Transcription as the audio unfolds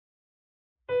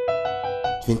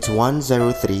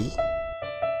2103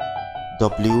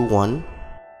 W100.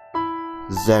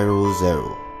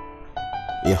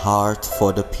 A heart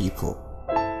for the people.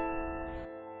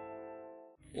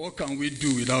 What can we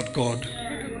do without God?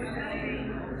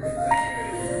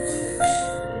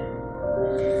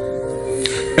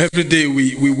 Every day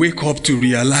we wake up to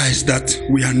realize that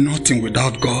we are nothing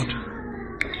without God.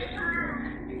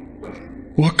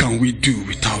 What can we do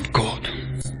without God?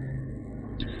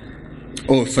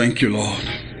 Oh, thank you, Lord.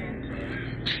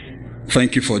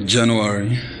 Thank you for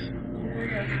January.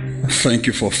 Thank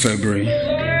you for February.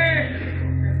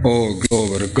 Oh,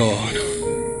 glory to God.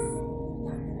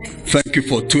 Thank you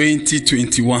for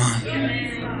 2021.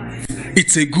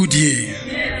 It's a good year.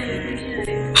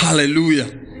 Hallelujah.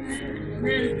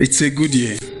 It's a good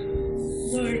year.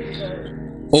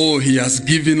 Oh, he has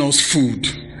given us food.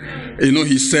 You know,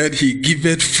 he said he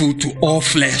giveth food to all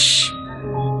flesh.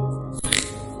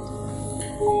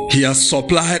 He has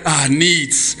supplied our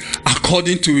needs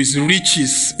according to his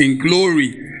riches in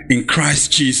glory in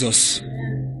Christ Jesus.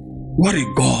 What a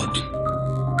God.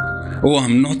 Oh,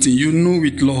 I'm nothing. You know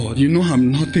it, Lord. You know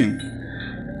I'm nothing.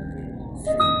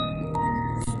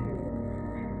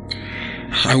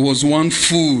 I was one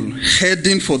fool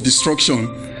heading for destruction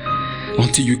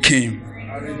until you came.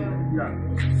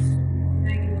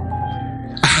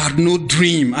 I had no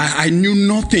dream. I knew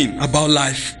nothing about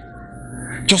life.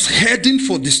 Just heading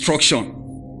for destruction.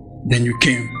 Then you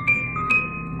came.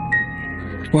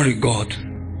 What a God.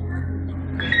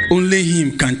 Only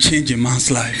him can change a man's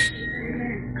life.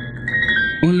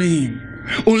 Only him.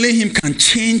 Only him can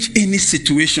change any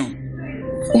situation.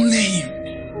 Only him.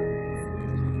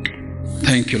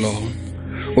 Thank you, Lord.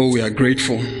 Oh, we are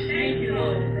grateful.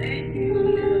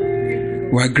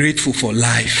 We are grateful for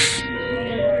life.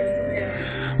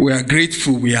 We are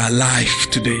grateful we are alive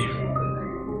today.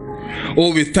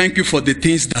 Oh, we thank you for the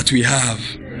things that we have.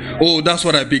 Oh, that's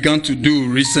what I began to do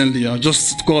recently. I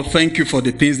just, God, thank you for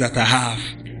the things that I have.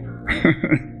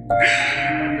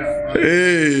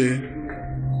 Hey.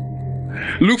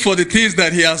 Look for the things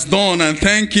that he has done and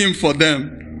thank him for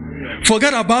them.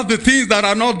 Forget about the things that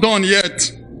are not done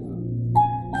yet.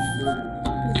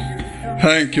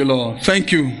 Thank you, Lord.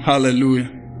 Thank you. Hallelujah.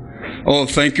 Oh,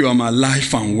 thank you. I'm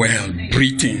alive and well,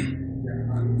 breathing.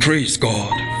 Praise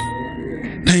God.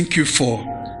 Thank you for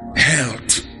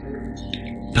health.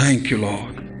 Thank you,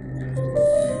 Lord.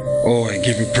 Oh, I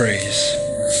give you praise.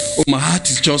 Oh, my heart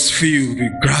is just filled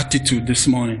with gratitude this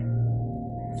morning.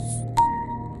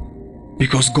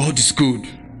 Because God is good.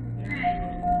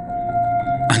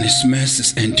 And his mercy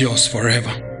endures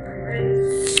forever.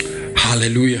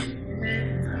 Hallelujah.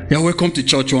 You're welcome to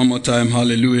church one more time.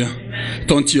 Hallelujah.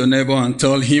 Turn to your neighbor and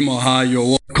tell him or her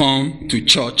you're welcome to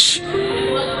church.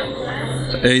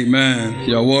 Amen.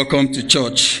 You're welcome to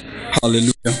church.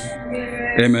 Hallelujah.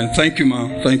 Amen. Thank you,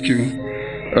 man. Thank you.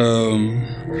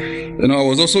 I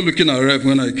was also looking at Rev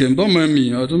when I came. Don't mind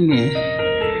me. I don't know.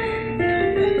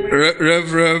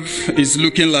 Rev is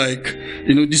looking like,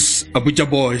 these Abuja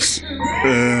boys.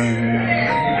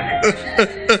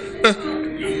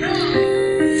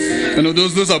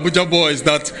 Those Abuja boys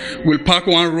that will park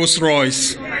one Rolls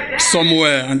Royce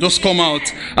somewhere and just come out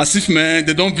as if, man,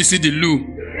 they don't visit the loo.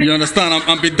 You understand?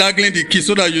 I'm bedaggling the key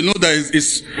so that you know that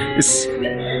it's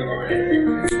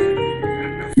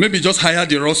maybe just hire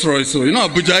the Rolls Royce. So,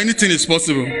 Abuja, anything is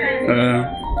possible.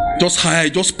 Just hire,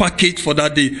 just package for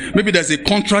that day. Maybe there's a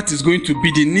contract is going to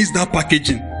be, they need that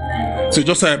packaging. So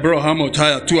just say, bro, how much?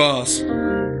 Hire 2 hours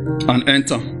and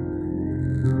enter.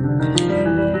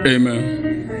 Amen.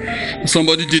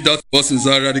 Somebody did that to us in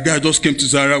Zaria. The guy just came to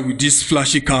Zaria with this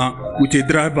flashy car with a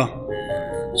driver.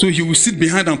 So he will sit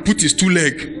behind and put his 2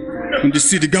 legs on the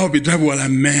seat. The guy will be driving. Well, like,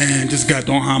 man, this guy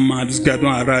don't hammer, this guy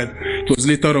don't arrive. It was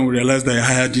later on we realized that I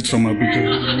hired it from Abuja.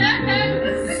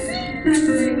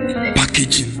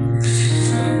 Packaging.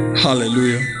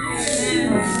 Hallelujah.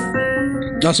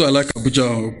 That's why I like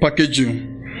Abuja. Packaging.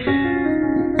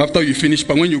 After you finish,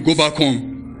 but when you go back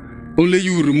home, only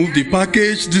you remove the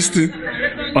package, this thing,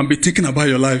 and be thinking about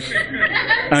your life.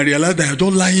 And realize that you're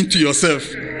not lying to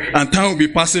yourself. And time will be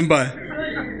passing by.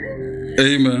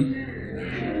 Amen.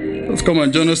 Let's come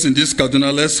and join us in this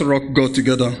Kaduna. Let's rock God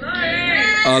together.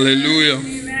 Hallelujah.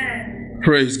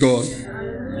 Praise God.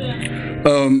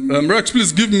 Rex,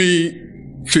 please give me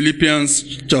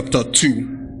Philippians chapter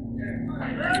 2.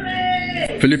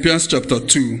 Philippians chapter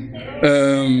 2.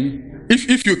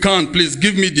 If you can, please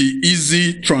give me the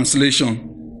easy translation.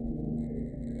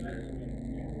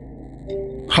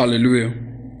 Hallelujah.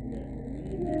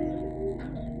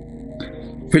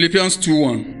 Philippians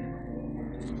 2:1.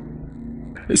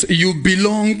 You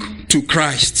belong to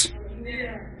Christ.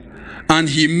 and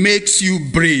he makes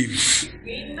you brave.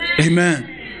 Amen.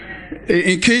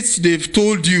 In case they've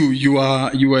told you you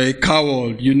are a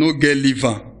coward, you no get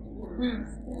liver,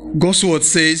 God's word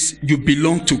says you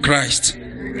belong to Christ,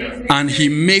 and he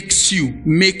makes you.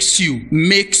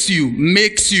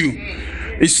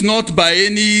 It's not by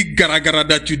any gara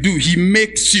that you do. He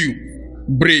makes you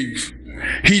brave.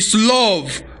 His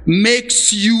love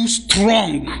makes you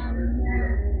strong.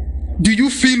 Do you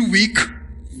feel weak?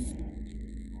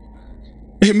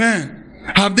 Amen.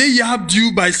 Have they yabbed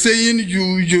you by saying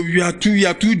you are too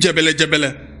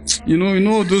jebele? You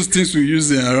know those things we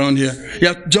use around here. You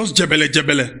are just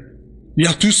jebele. You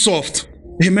are too soft.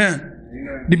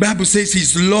 Amen. The Bible says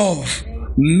his love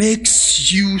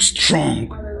makes you strong.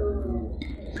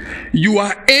 You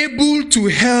are able to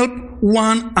help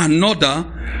one another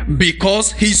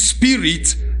because his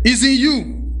spirit is in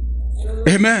you.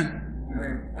 Amen.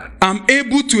 I'm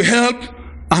able to help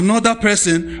another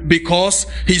person because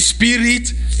his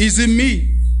spirit is in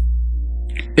me.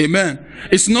 Amen.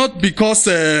 It's not because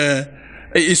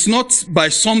it's not by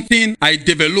something I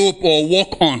develop or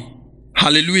work on.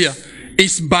 Hallelujah.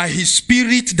 It's by his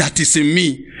spirit that is in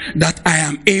me that I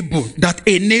am able, that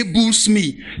enables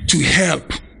me to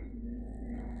help.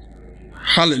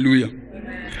 Hallelujah.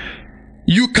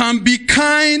 You can be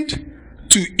kind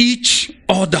to each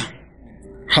other.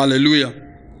 Hallelujah.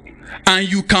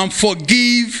 And you can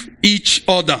forgive each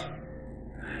other.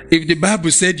 If the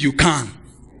Bible said you can,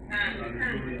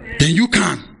 then you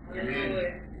can.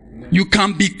 You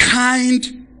can be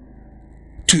kind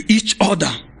to each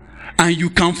other, and you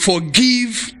can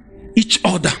forgive each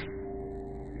other.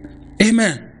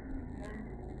 Amen.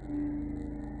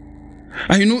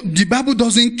 And the Bible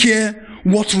doesn't care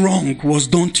what wrong was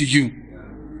done to you.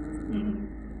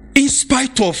 In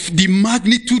spite of the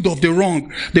magnitude of the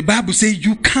wrong, the Bible says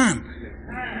you can.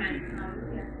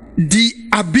 The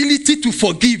ability to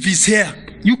forgive is here.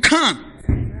 You can.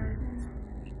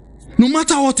 No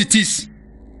matter what it is.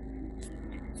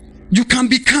 You can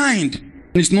be kind.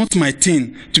 It's not my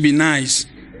thing to be nice.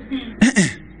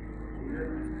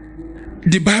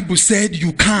 The Bible said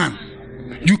you can.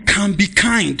 You can be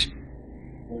kind.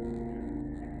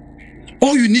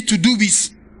 All you need to do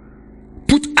is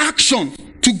put action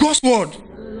to God's word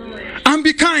and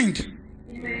be kind.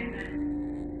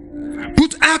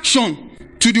 Put action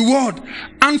to the word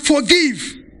and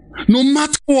forgive. No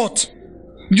matter what,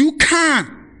 you can.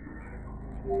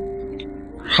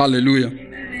 Hallelujah.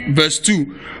 Verse 2.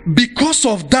 Because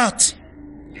of that,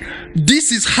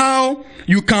 this is how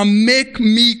you can make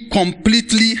me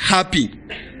completely happy.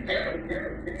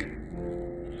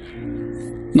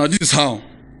 Now this is how.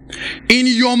 In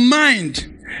your mind,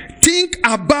 think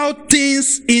about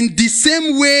things in the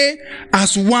same way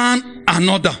as one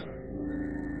another.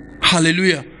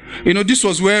 Hallelujah. This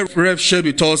was where Rev shared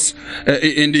with us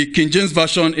in the King James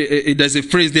Version. There's a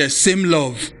phrase there, same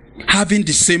love. Having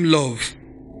the same love.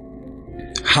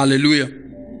 Hallelujah.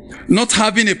 Not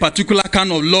having a particular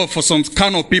kind of love for some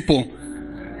kind of people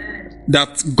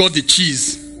that got the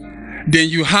cheese. Then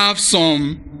you have a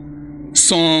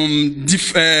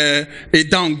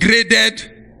downgraded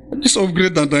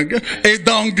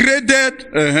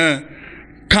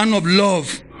kind of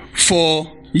love for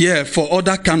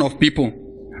other kind of people.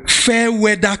 Fair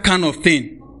weather kind of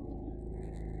thing.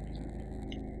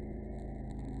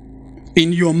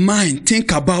 In your mind,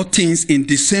 think about things in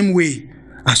the same way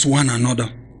as one another.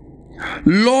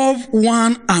 Love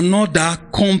one another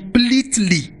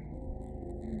completely.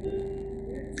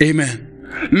 Amen.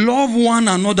 Love one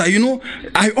another.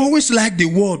 I always like the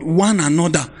word one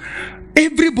another.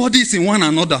 Everybody is in one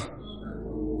another.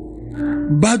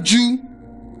 Baju,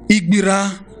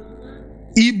 Igbira,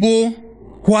 Igbo,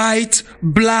 white,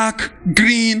 black,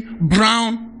 green,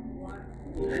 brown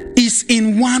is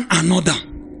in one another.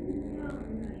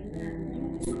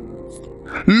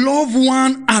 Love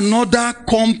one another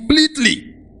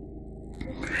completely.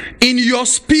 In your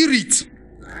spirit,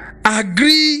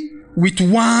 agree with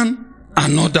one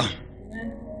another.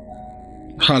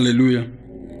 Hallelujah.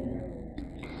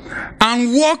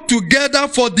 And work together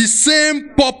for the same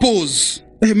purpose.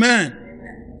 Amen.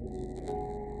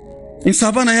 In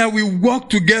Savannah here, we work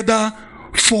together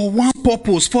for one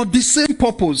purpose, for the same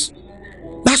purpose.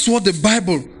 That's what the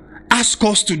Bible asks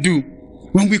us to do.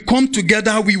 When we come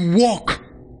together, we walk.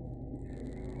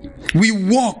 We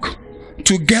walk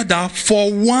together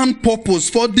for one purpose,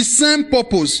 for the same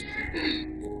purpose.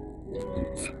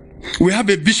 We have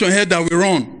a vision here that we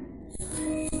run.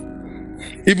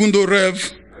 Even though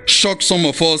Rev shocked some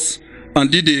of us and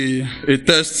did a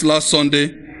test last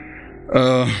Sunday,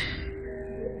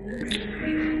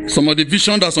 some of the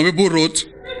vision that some people wrote,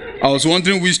 I was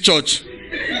wondering which church.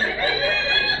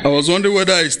 I was wondering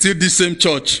whether it's still the same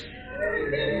church.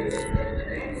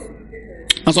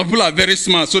 And some people are very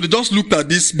smart, so they just looked at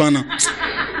this banner.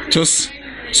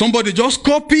 Somebody just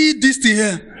copied this thing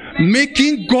here.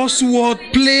 Making God's word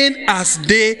plain as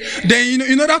day. Then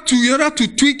in order to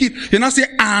tweak it, you now say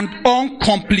and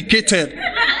uncomplicated.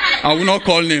 I will not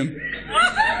call name.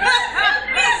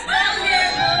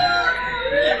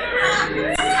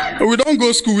 We don't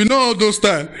go school. We know all those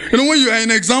time. When you are in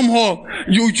exam hall,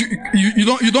 you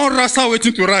don't wrestle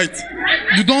waiting to write.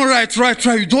 You don't write.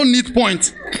 You don't need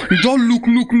point. You don't look.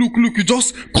 You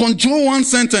just conjure one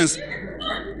sentence.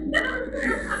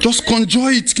 Just conjure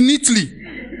it neatly.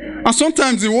 And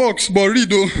sometimes it works, but read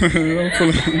though.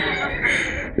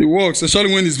 It works,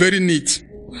 especially when it's very neat.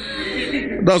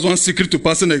 That's one secret to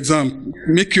passing exam.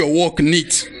 Make your work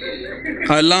neat.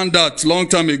 I learned that long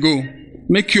time ago.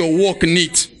 Make your work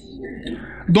neat.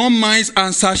 Don't mice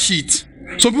answer sheet.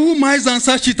 Some people mice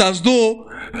answer sheet as though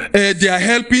they are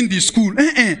helping the school.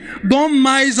 Don't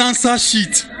mice answer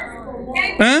sheet.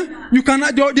 You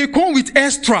cannot. They come with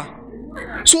extra.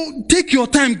 So take your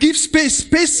time, give space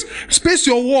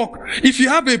your work. If you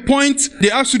have a point, they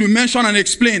ask you to mention and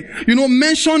explain.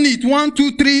 Mention it, 1,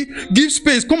 2, 3, give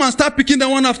space. Come and start picking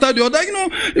them one after the other.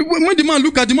 When the man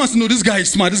look at the man, say, no, this guy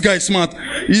is smart.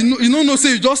 No,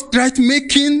 say you just try to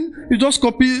making, you just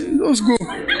copy, just go.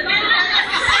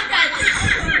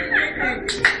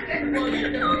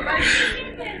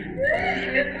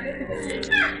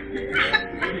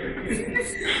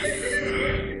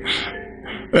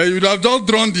 You would have just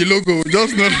drawn the logo. We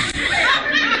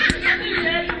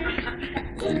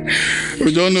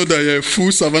don't know that you're a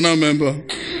full Savannah member.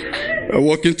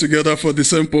 Working together for the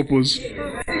same purpose.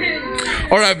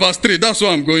 Alright, verse 3. That's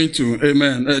what I'm going to.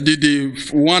 Amen. The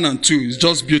 1 and 2 is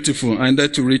just beautiful. And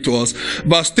that to read to us.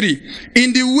 Verse 3.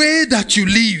 In the way that you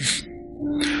live,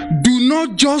 do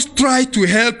not just try to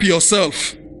help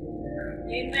yourself.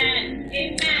 Amen.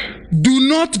 Do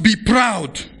not be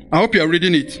proud. I hope you are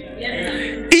reading it.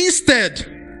 Yes. Instead,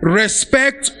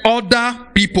 respect other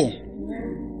people.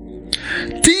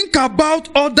 Think about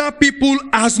other people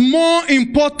as more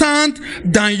important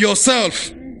than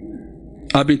yourself.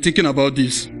 I've been thinking about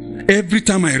this. Every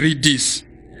time I read this,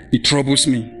 it troubles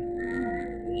me.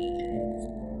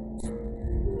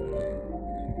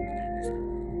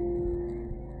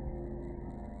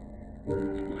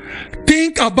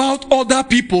 Think about other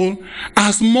people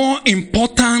as more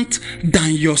important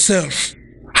than yourself.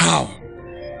 How?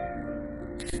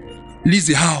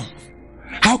 Lizzie, how?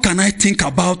 How can I think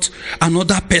about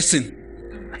another person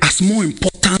as more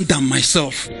important than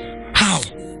myself? How?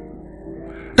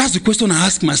 That's the question I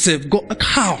ask myself. God,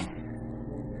 how?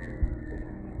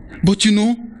 But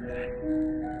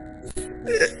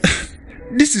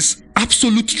this is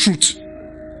absolute truth.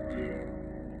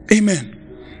 Amen.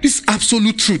 This is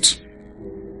absolute truth.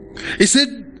 He said,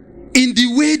 in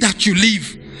the way that you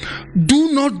live,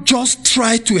 do not just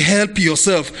try to help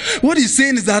yourself. What he's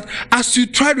saying is that as you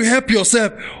try to help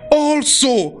yourself,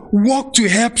 also work to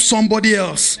help somebody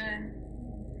else.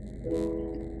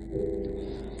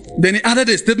 Then he added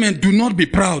a statement, do not be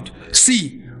proud.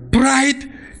 See, pride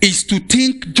is to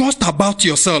think just about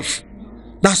yourself.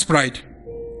 That's pride.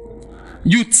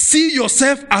 You see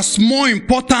yourself as more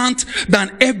important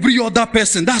than every other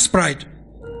person. That's pride.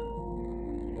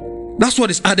 That's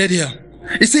what is added here.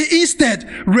 He says, instead,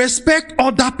 respect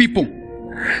other people.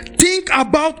 Think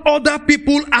about other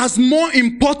people as more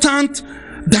important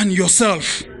than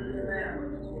yourself.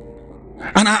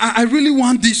 And I really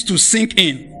want this to sink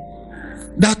in.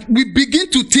 That we begin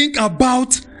to think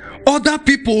about other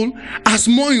people as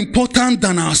more important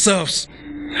than ourselves.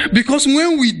 Because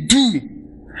when we do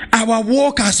our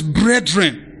work as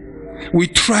brethren, we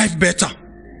thrive better.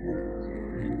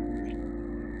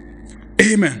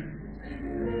 Amen.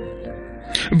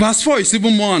 Verse 4 is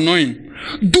even more annoying.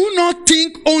 Do not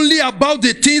think only about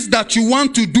the things that you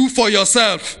want to do for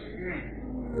yourself.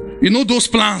 Those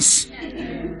plans.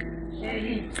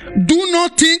 Do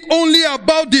not think only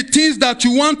about the things that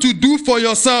you want to do for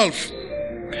yourself.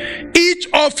 Each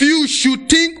of you should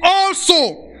think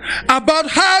also about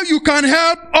how you can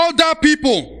help other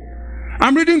people.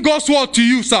 I'm reading God's word to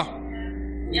you, sir.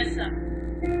 Yes, sir.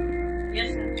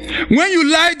 Yes, sir. When you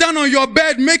lie down on your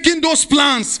bed making those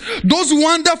plans, those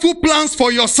wonderful plans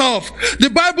for yourself, the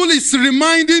Bible is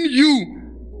reminding you,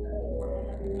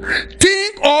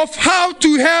 think of how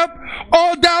to help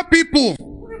other people.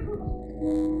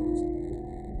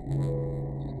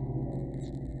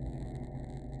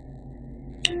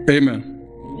 Amen.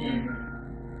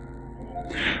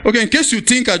 Okay, in case you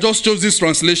think I just chose this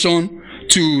translation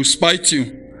to spite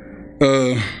you,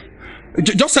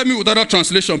 Just help me with other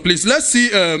translation, please. Let's see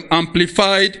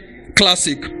Amplified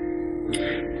Classic.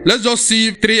 Let's just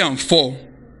see 3 and 4.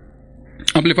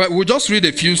 Amplified. We'll just read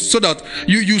a few so that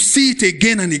you see it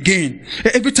again and again.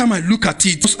 Every time I look at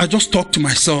it, I just talk to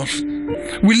myself.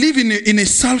 We live in a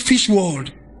selfish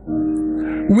world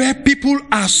where people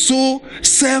are so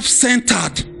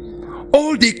self-centered.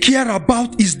 All they care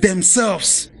about is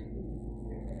themselves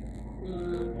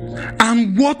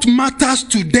and what matters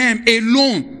to them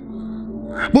alone.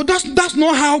 But that's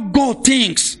not how God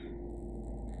thinks.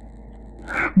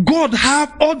 God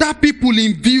have other people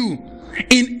in view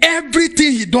in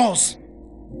everything he does.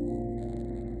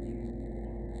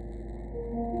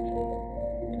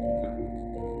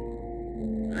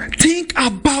 Think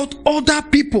about other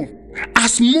people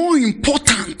as more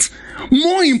important.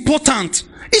 More important.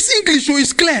 It's English, so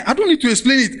it's clear. I don't need to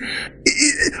explain it.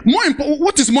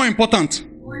 What is more important?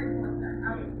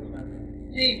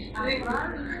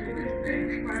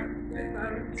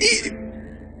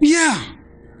 Yeah.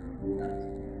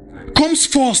 Comes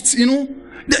first,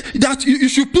 that you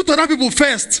should put other people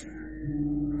first.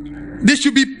 They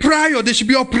should be prior, they should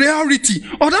be your priority.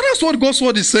 Or that's what God's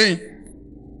word is saying.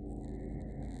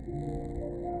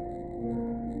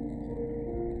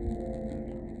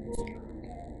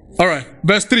 All right,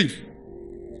 verse 3.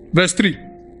 Verse 3.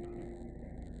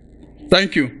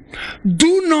 Thank you.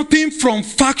 Do nothing from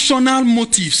factional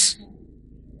motives,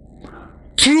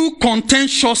 through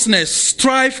contentiousness,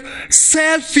 strife,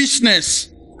 selfishness,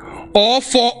 or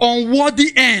for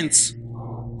unworthy ends,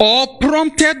 or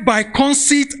prompted by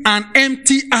conceit and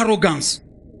empty arrogance.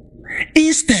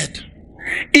 Instead,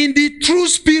 in the true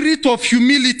spirit of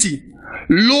humility,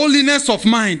 lowliness of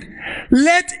mind,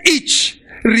 let each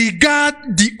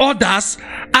regard the others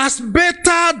as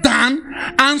better than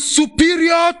and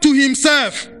superior to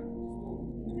himself.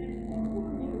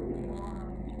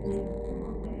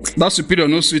 That superior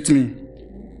no sweet me.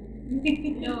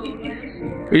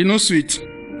 It no sweet.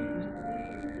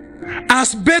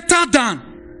 As better than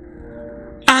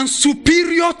and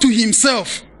superior to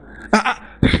himself.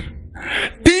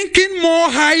 Thinking more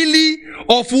highly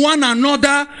of one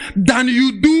another than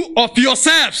you do of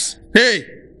yourselves. Hey.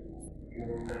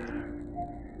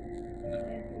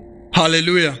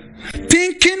 Hallelujah.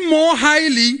 Thinking more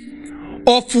highly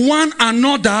of one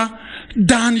another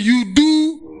than you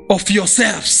do of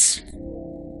yourselves.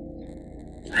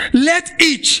 Let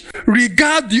each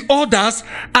regard the others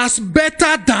as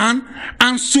better than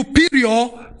and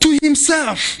superior to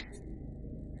himself.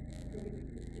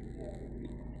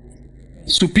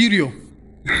 Superior.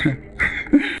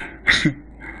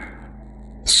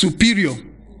 Superior.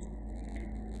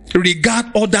 Regard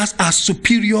others as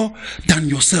superior than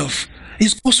yourself.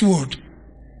 It's God's word.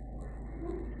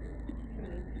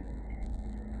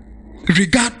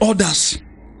 Regard others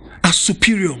as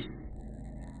superior.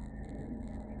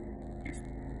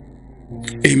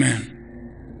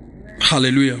 Amen.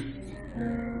 Hallelujah.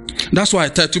 That's why I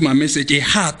titled my message, A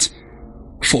Heart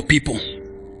for People.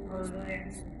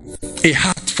 A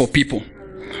heart for people.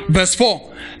 Verse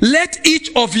 4. Let each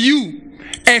of you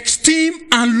esteem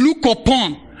and look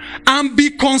upon and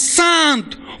be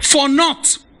concerned for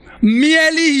not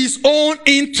merely his own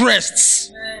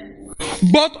interests,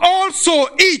 but also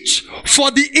each for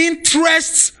the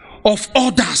interests of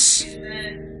others.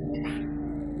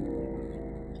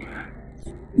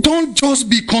 Don't just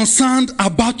be concerned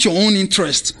about your own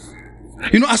interest.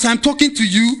 As I'm talking to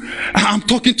you, I'm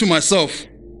talking to myself.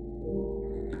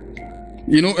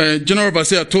 General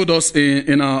Basia told us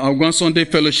in our one Sunday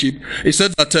fellowship, he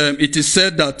said that it is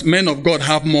said that men of God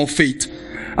have more faith,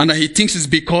 and that he thinks it's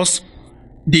because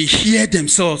they hear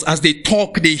themselves. As they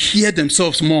talk, they hear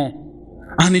themselves more.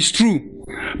 And it's true,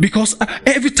 because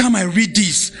every time I read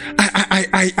this,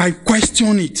 I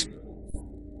question it,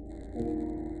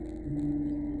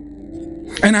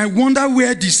 and I wonder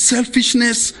where the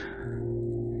selfishness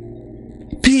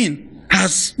thing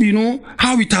has,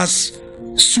 how it has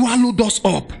swallowed us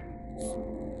up.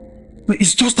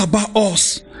 It's just about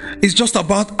us. It's just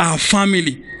about our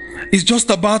family. It's just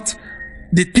about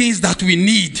the things that we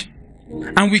need,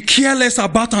 and we care less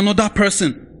about another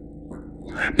person.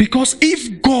 Because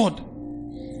if God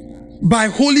by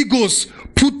Holy Ghost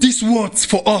put these words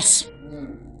for us,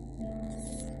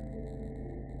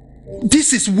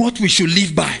 this is what we should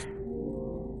live by.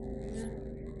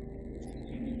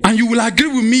 And you will agree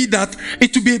with me that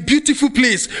it will be a beautiful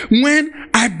place when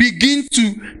I begin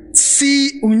to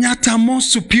see Onyata more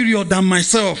superior than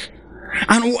myself.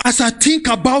 And as I think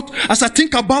about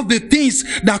the things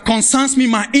that concerns me,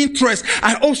 my interest,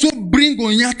 I also bring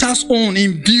Onyata's own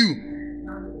in view.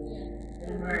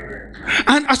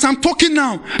 And as I'm talking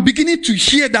now, I'm beginning to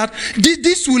hear that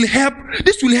this will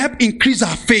help increase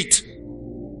our faith.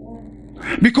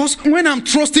 Because when I'm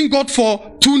trusting God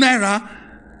for 2 naira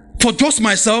for just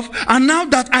myself, and now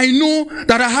that I know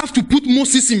that I have to put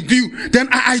Moses in view, then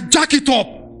I jack it up.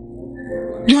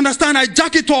 You understand? I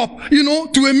jack it up, to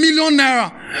 1,000,000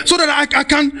 naira, so that I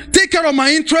can take care of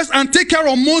my interest and take care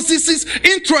of Moses'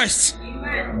 interests.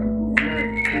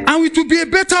 And it will be a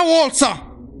better world, sir.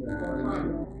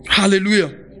 Hallelujah.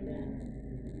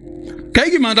 Can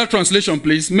you give me another translation,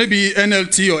 please? Maybe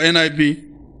NLT or NIV,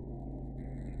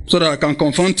 so that I can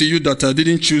confirm to you that I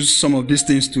didn't choose some of these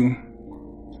things to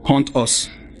haunt us.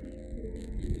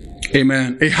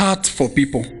 Amen. A heart for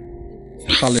people.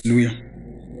 Hallelujah.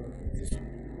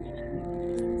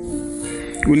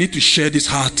 We need to share this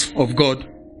heart of God.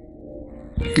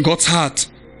 God's heart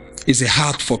is a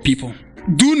heart for people.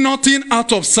 Do nothing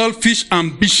out of selfish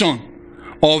ambition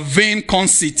or vain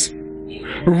conceit.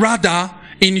 Rather,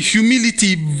 in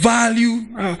humility, value,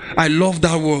 I love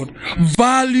that word,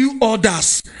 value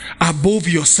others above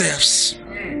yourselves.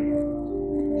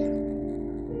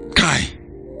 Kai.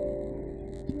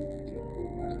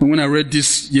 When I read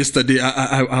this yesterday,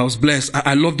 I was blessed.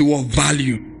 I love the word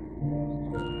value.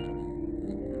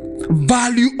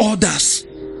 Value others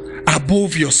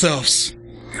above yourselves.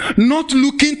 Not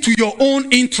looking to your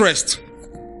own interest.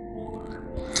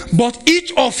 But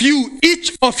each of you,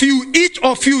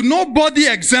 nobody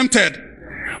exempted,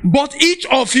 but each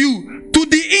of you to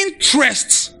the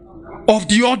interests of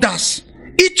the others.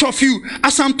 Each of you,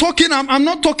 as I'm talking, I'm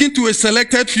not talking to a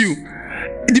selected few.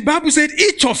 The Bible said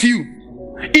each of you,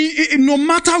 no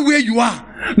matter where you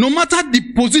are, no matter the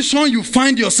position you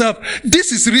find yourself,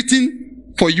 this is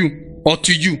written for you or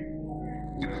to you.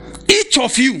 Each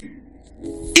of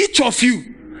you,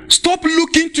 stop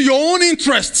looking to your own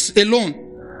interests alone,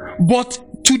 but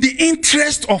to the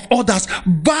interest of others.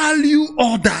 Value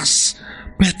others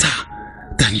better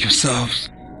than yourselves.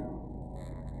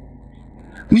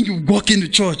 When you walk in the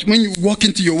church, when you walk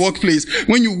into your workplace,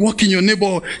 when you walk in your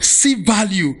neighborhood, see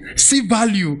value,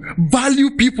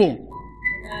 value people.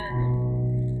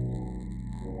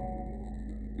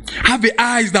 Have the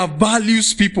eyes that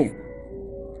values people.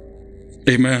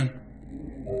 Amen.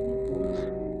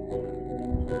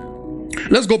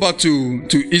 Let's go back to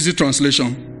easy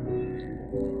translation.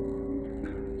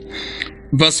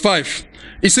 Verse 5.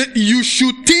 It said, you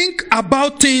should think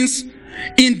about things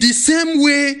in the same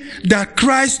way that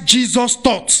Christ Jesus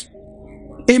taught.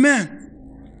 Amen.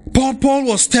 Paul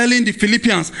was telling the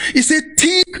Philippians, he said,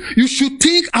 you should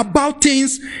think about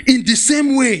things in the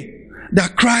same way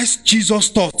that Christ Jesus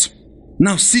taught.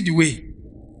 Now see the way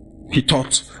he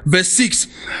taught. Verse 6.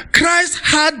 Christ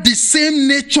had the same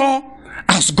nature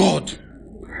as God.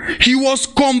 He was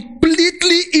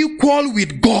completely equal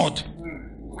with God.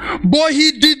 But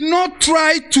he did not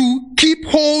try to keep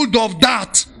hold of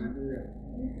that.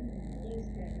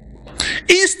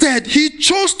 Instead, he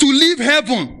chose to leave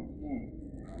heaven.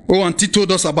 Oh, Auntie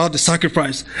told us about the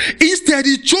sacrifice. Instead,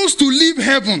 he chose to leave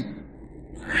heaven.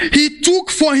 He took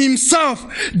for himself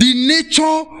the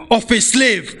nature of a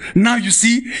slave. Now you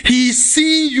see, he is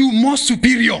seeing you more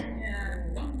superior.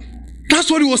 That's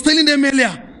what he was telling them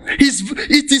earlier.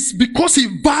 It is because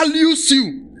he values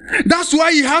you. That's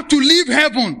why he had to leave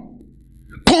heaven.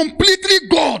 Completely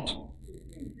God.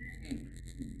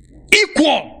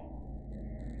 Equal.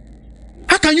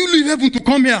 How can you leave heaven to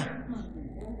come here?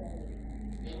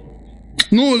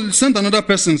 No, send another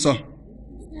person, sir.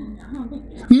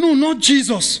 No, not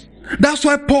Jesus. That's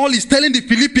why Paul is telling the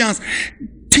Philippians,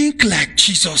 think like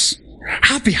Jesus.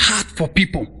 Have a heart for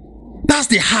people. That's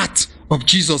the heart of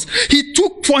Jesus. He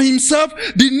took for himself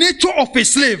the nature of a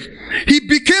slave. He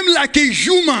became like a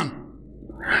human.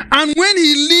 And when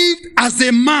he lived as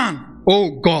a man,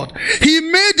 oh God, he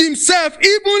made himself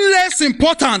even less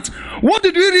important. What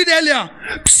did we read earlier?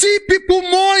 See people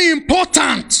more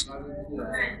important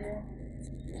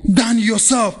than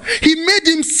yourself. He made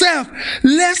himself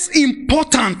less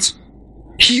important.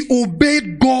 He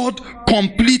obeyed God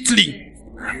completely.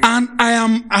 And I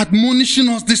am admonishing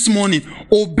us this morning,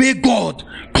 obey God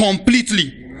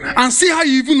completely. And see how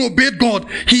he even obeyed God.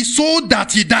 He saw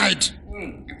that he died.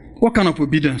 What kind of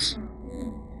obedience?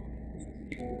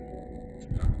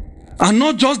 And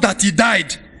not just that he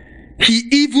died, he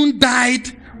even died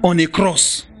on a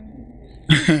cross.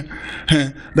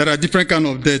 There are different kinds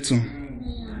of death too.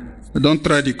 Don't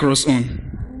try the cross on.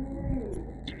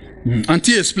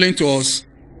 Auntie explained to us,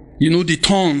 the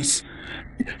thorns,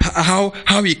 how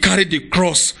he carried the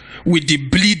cross with the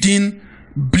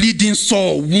bleeding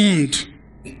sore wound.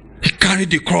 He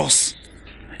carried the cross.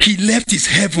 He left his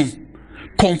heaven,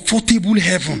 comfortable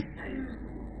heaven,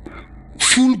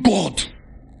 full God.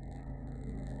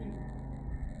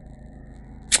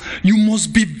 You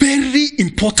must be very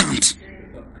important.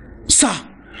 Sir,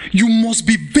 you must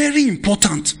be very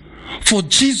important for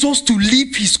Jesus to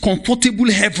leave his comfortable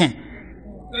heaven.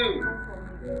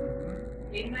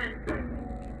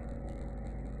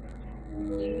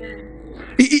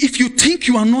 If you think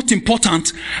you are not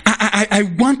important, I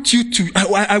want you to,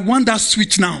 I want that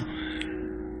switch now.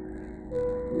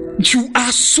 You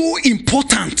are so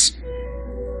important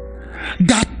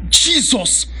that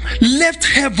Jesus left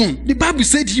heaven. The Bible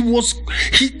said he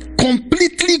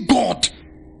completely God.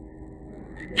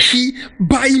 He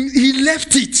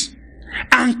left it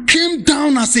and came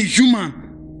down as a human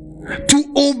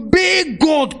to obey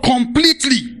God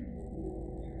completely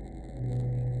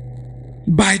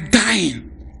by dying,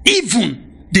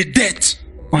 even the death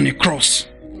on a cross.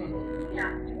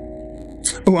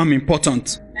 Oh, I'm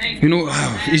important. You know,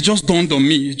 it just dawned on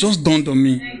me. It just dawned on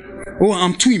me. Oh,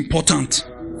 I'm too important.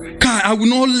 I will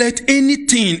not let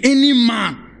anything, any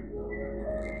man.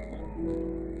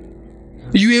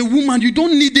 You're a woman, you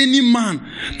don't need any man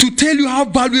to tell you how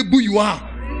valuable you are.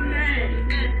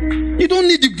 You don't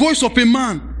need the voice of a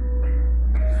man.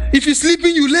 If he's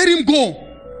sleeping, you let him go.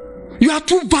 You are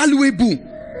too valuable.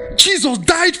 Jesus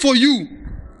died for you.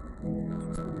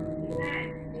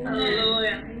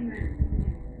 Hallelujah.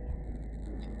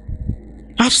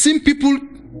 I've seen people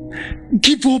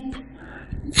give up,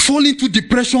 fall into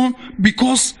depression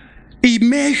because a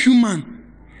mere human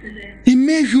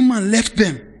left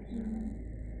them.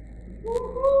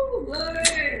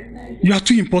 You are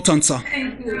too important, sir.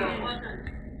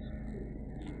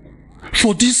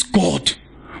 For this God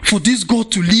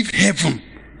to leave heaven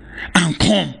and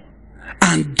come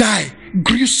and die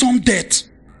gruesome death.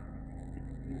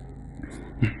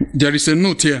 There is a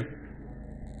note here.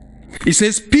 It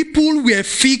says people were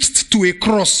fixed to a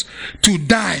cross to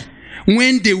die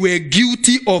when they were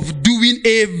guilty of doing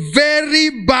a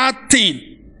very bad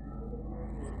thing.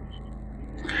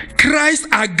 Christ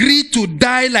agreed to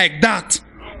die like that,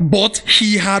 but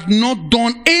he had not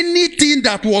done anything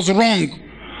that was wrong.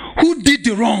 Who did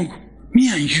the wrong? Me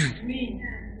and you.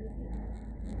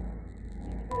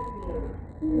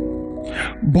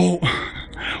 But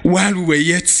while we were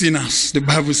yet sinners, the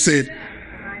Bible said,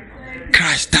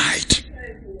 Christ died.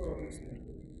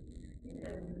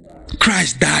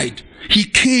 Christ died. He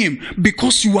came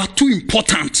because you are too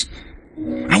important.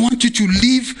 I want you to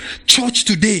leave church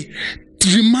today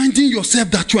reminding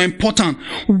yourself that you are important.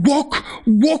 Walk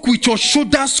with your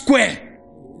shoulders square.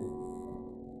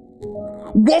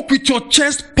 Walk with your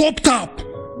chest popped up,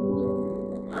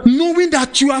 knowing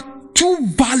that you are too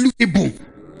valuable,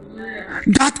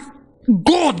 that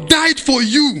God died for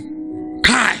you.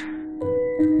 Kai.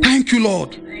 Thank you,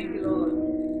 Lord.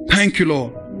 Thank you,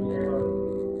 Lord.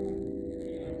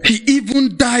 He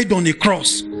even died on a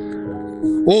cross.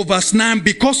 Oh, verse 9,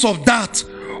 because of that,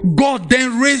 God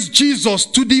then raised Jesus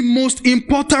to the most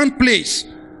important place.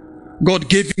 God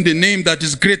gave him the name that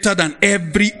is greater than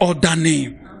every other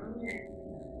name.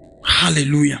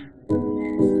 Hallelujah.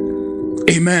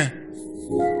 Amen.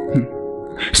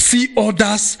 See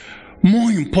others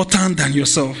more important than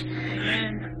yourself.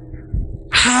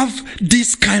 Have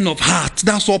this kind of heart.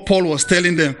 That's what Paul was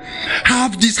telling them.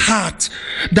 Have this heart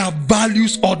that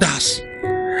values others.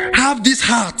 Have this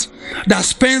heart that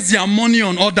spends their money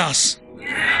on others.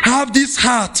 Have this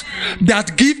heart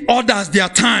that gives others their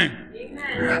time.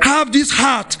 Have this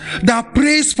heart that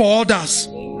prays for others.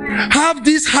 Have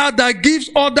this heart that gives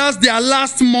others their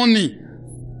last money.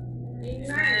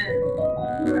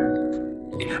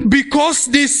 Because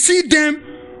they see them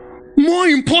more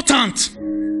important.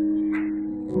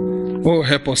 Oh,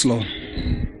 help us, Lord.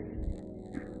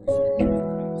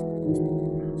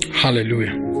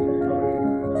 Hallelujah.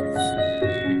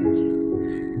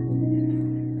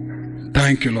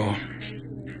 Thank you, Lord.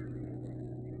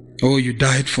 Oh, you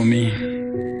died for me.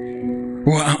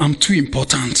 Oh, I'm too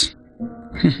important.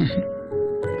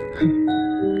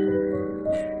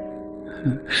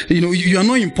 You are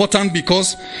not important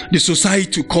because the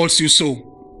society calls you so.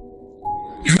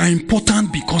 You are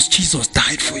important because Jesus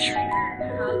died for you.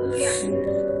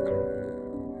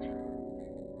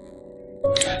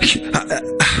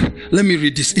 Let me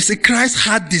read this. It says Christ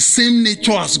had the same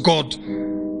nature as God.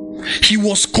 He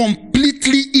was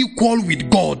completely equal with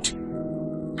God.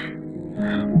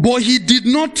 But he did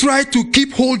not try to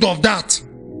keep hold of that.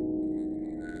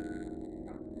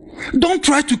 Don't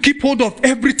try to keep hold of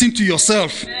everything to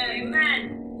yourself.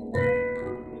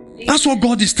 That's what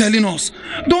God is telling us.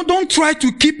 Don't try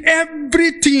to keep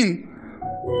everything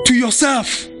to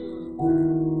yourself.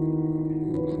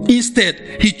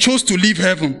 Instead, he chose to leave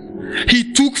heaven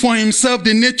He took for himself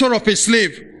the nature of a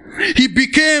slave. He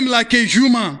became like a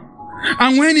human.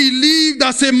 And when he lived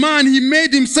as a man, he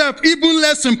made himself even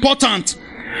less important.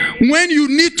 When you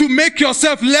need to make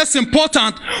yourself less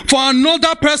important for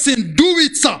another person, do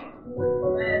it, sir.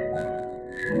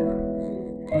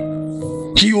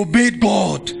 He obeyed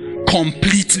God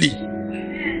completely.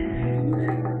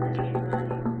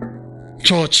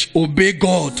 Church, obey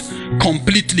God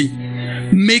completely.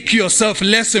 Make yourself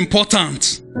less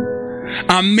important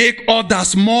and make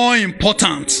others more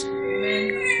important.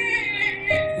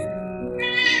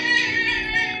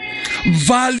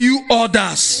 Value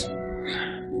others.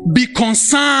 Be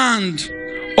concerned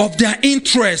of their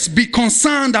interests. Be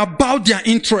concerned about their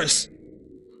interests.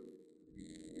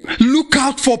 Look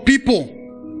out for people.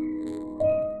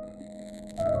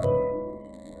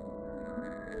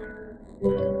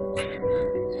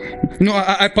 No,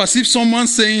 I perceive someone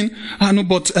saying, no,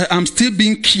 but I'm still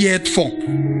being cared for.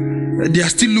 They are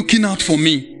still looking out for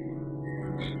me.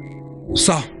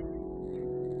 Sir,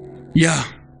 yeah,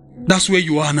 that's where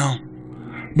you are now.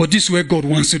 But this is where God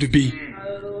wants you to be.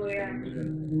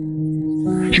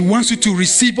 He wants you to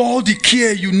receive all the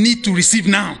care you need to receive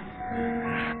now,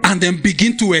 and then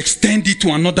begin to extend it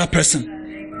to another person.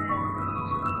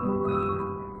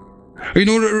 You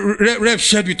know, Rev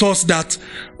shared with us that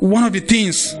one of the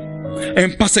things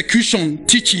persecution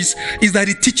teaches is that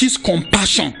it teaches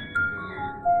compassion.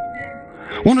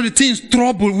 One of the things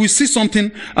trouble, we see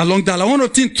something along that. One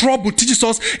of the things trouble teaches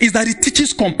us is that it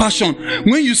teaches compassion.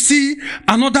 When you see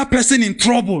another person in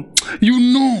trouble, you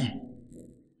know.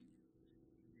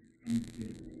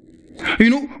 You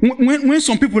know, when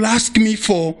some people ask me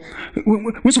for,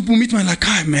 when some people meet me, I'm like,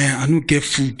 ah, man, I don't get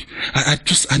food. I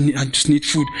just need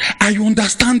food. I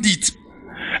understand it.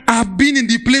 I've been in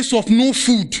the place of no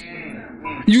food.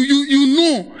 You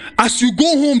know, as you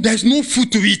go home, there's no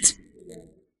food to eat.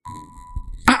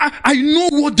 I know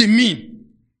what they mean.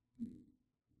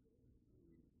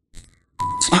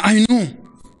 I know.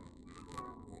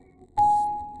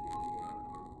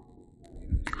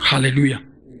 Hallelujah.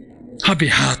 Have a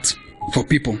heart for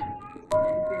people.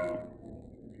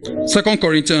 2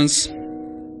 Corinthians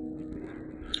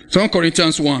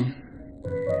 1.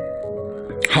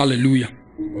 Hallelujah.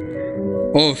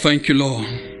 Oh, thank you, Lord.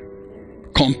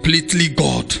 Completely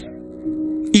God,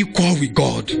 equal with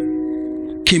God,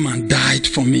 came and died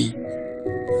for me.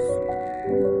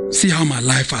 See how my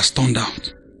life has turned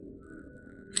out.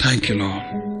 Thank you, Lord.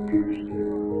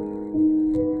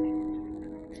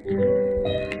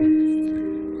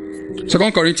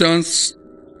 2 Corinthians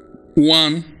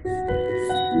 1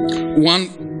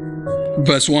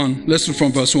 verse 1. Let's read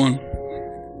from verse 1.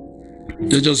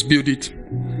 They just build it.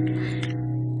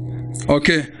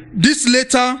 Okay. This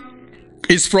letter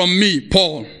is from me,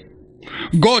 Paul.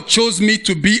 God chose me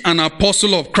to be an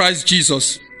apostle of Christ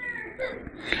Jesus.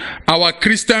 Our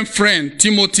Christian friend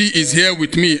Timothy is here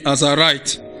with me as I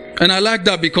write. And I like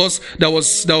that because there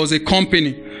was a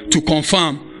company to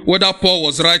confirm whether Paul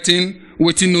was writing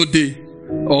waiting no day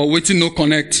or waiting no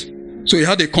connect. So he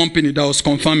had a company that was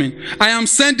confirming. I am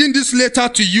sending this letter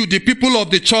to you, the people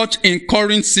of the church in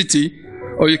Corinth city,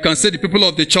 or you can say the people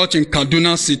of the church in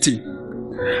Kaduna city.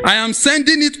 I am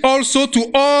sending it also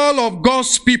to all of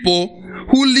God's people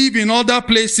who live in other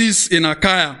places in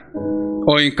Achaia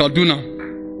or in Kaduna.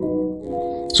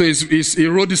 So he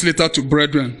wrote this letter to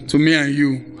brethren, to me and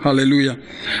you. Hallelujah.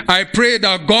 I pray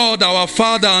that God, our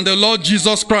Father, and the Lord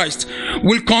Jesus Christ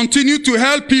will continue to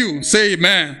help you. Say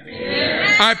amen.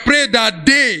 Amen. I pray that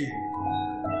they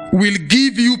will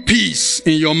give you peace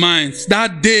in your minds.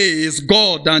 That day is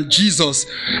God and Jesus.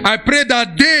 I pray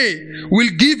that they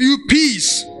will give you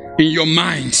peace in your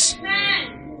minds.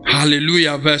 Amen.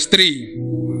 Hallelujah. Verse 3,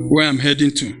 where I'm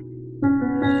heading to.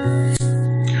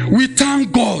 We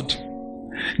thank God,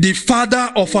 the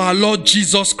Father of our Lord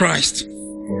Jesus Christ,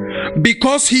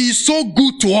 because he is so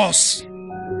good to us.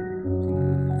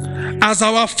 As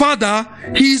our Father,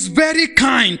 he is very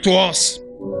kind to us.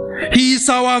 He is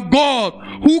our God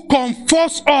who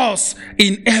comforts us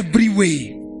in every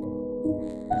way.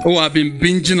 Oh, I've been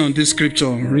binging on this scripture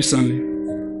recently.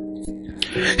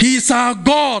 He is our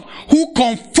God who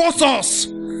comforts us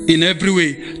in every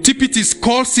way. TPT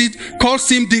calls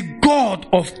him the God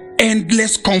of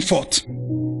endless comfort.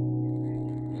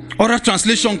 Other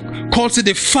translation calls it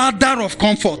the Father of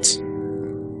comfort.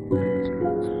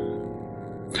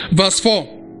 Verse 4.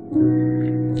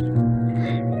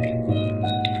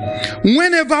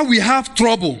 Whenever we have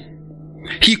trouble,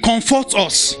 he comforts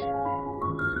us.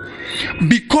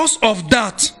 Because of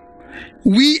that,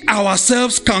 we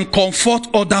ourselves can comfort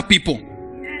other people.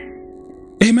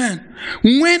 Amen.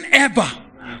 Whenever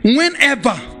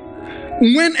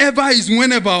whenever is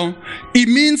whenever, it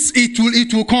means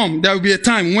it will come. There will be a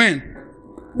time when.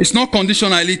 It's not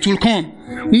conditional, it will come.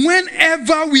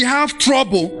 Whenever we have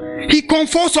trouble, he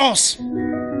comforts us.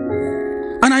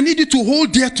 And I need you to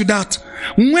hold dear to that.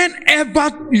 Whenever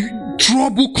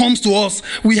trouble comes to us,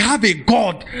 we have a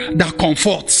God that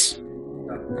comforts.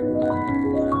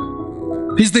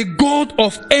 He's the God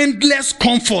of endless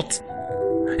comfort.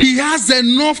 He has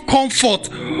enough comfort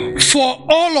for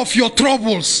all of your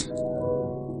troubles.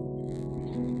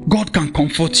 God can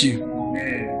comfort you.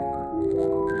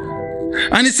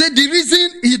 And he said the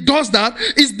reason he does that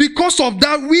is because of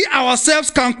that we ourselves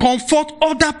can comfort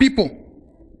other people.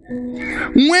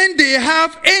 When they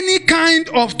have any kind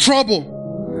of trouble,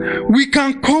 we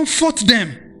can comfort them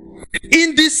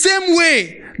in the same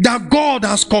way that God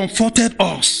has comforted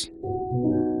us.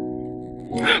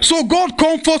 So God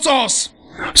comforts us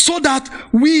so that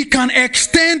we can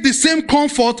extend the same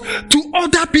comfort to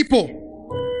other people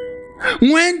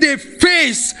when they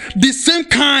face the same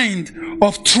kind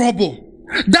of trouble.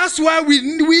 That's why we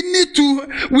need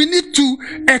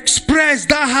to express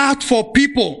that heart for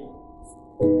people,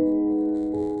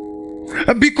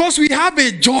 because we have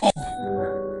a job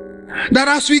that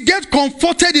as we get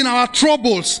comforted in our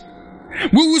troubles,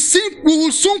 we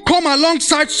will soon come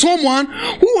alongside someone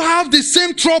who have the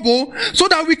same trouble so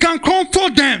that we can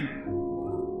comfort them.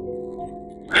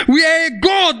 We are a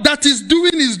God that is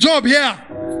doing his job here.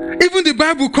 Even the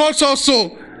Bible calls us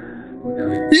so.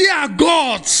 Ye are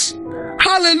gods.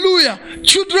 Hallelujah.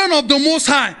 Children of the Most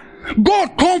High.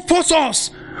 God comforts us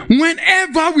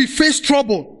whenever we face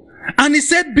trouble. And he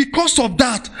said because of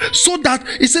that, so that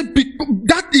he said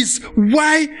that is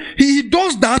why he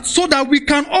does that, so that we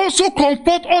can also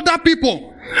comfort other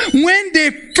people when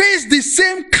they face the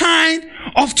same kind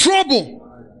of trouble.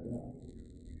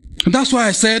 That's why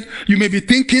I said you may be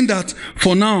thinking that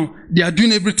for now they are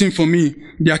doing everything for me.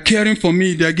 They are caring for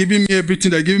me. They are giving me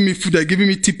everything. They are giving me food. They are giving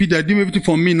me TP. They are doing everything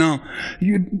for me now.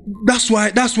 That's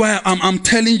why I'm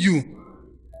telling you,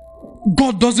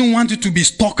 God doesn't want you to be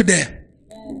stuck there.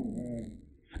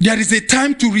 There is a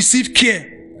time to receive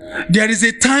care. There is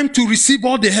a time to receive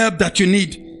all the help that you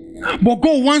need. But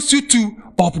God wants you to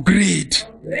upgrade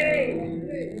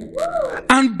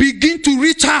and begin to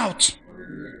reach out.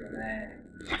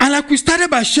 And like we started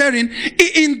by sharing,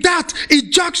 in that,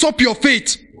 it jacks up your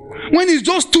faith. When it's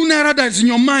just 2 naira that is in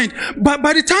your mind, but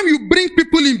by the time you bring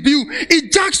people in view,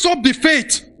 it jacks up the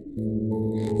faith.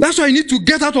 That's why you need to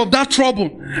get out of that trouble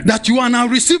that you are now.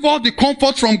 Receive all the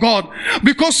comfort from God.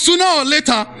 Because sooner or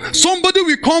later, somebody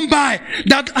will come by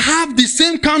that have the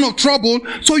same kind of trouble,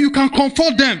 so you can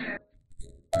comfort them.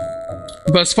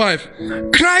 Verse 5.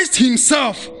 Christ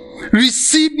himself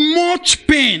received much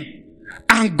pain,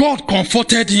 and God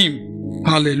comforted him.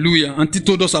 Hallelujah. And he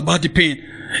told us about the pain.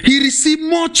 He received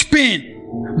much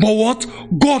pain, but what?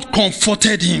 God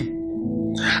comforted him.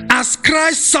 As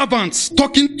Christ's servants,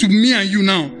 talking to me and you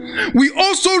now, we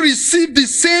also receive the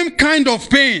same kind of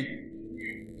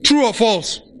pain. True or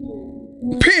false?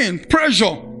 Pain,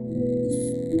 pressure.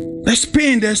 There's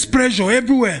pain, there's pressure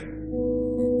everywhere.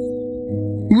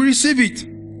 We receive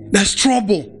it. There's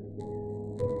trouble.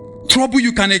 Trouble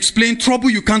you can explain, trouble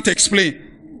you can't explain.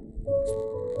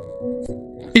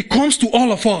 It comes to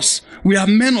all of us. We are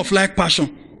men of like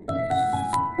passion.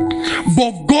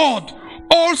 But God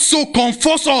also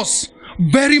comforts us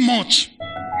very much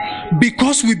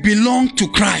because we belong to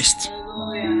Christ.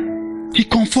 He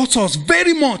comforts us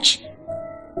very much.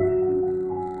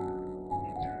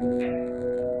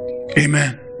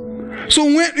 Amen. So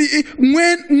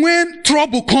when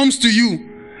trouble comes to you,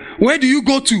 where do you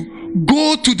go to?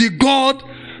 Go to the God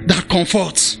that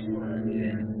comforts.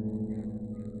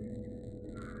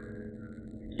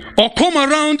 Or come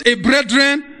around a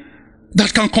brethren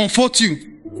that can comfort you.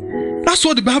 That's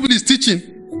what the Bible is teaching.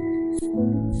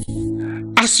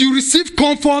 As you receive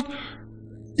comfort,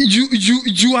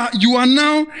 you are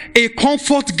now a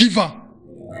comfort giver.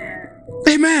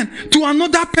 Amen. To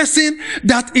another person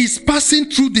that is passing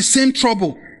through the same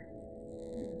trouble.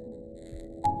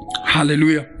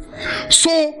 Hallelujah.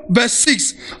 So, verse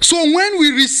 6. So when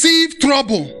we receive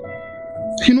trouble,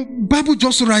 Bible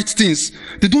just writes things.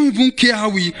 They don't even care how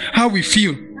we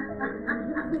feel.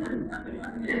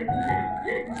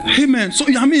 Amen. So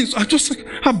I just like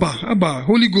Abba,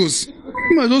 Holy Ghost.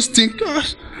 I just think,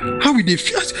 how will they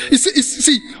feel?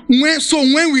 See,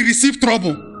 when we receive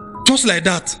trouble, just like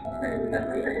that.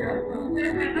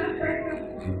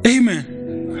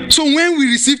 Amen. So when we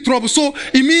receive trouble, so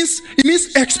it means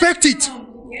expect it.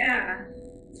 Yeah.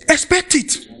 Expect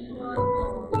it.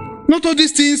 Not all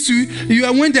these things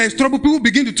when there is trouble, people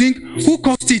begin to think, who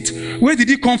caused it? Where did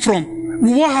it come from?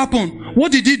 What happened?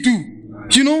 What did he do?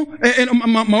 You know, and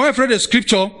my wife read a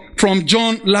scripture from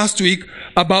John last week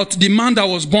about the man that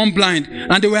was born blind,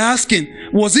 and they were asking,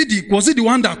 was it the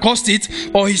one that caused it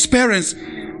or his parents?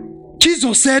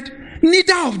 Jesus said,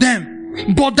 neither of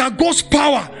them, but that God's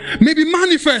power may be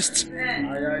manifest.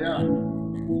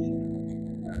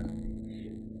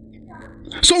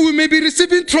 So we may be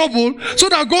receiving trouble so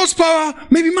that God's power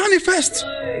may be manifest.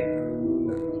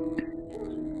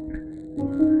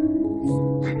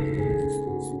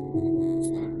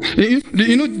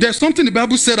 You know, there's something the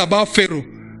Bible said about Pharaoh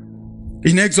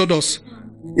in Exodus.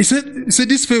 He said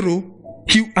this Pharaoh,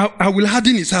 I will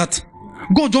harden his heart.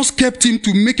 God just kept him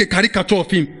to make a caricature of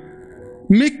him,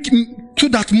 so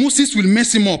that Moses will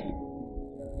mess him up.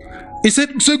 He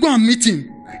said, so go and meet him.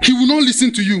 He will not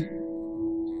listen to you,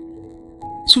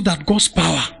 so that God's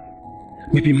power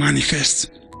may be manifest.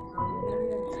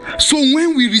 So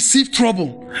when we receive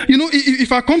trouble, you know,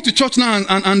 if I come to church now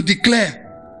and declare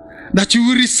that you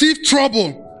will receive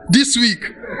trouble this week,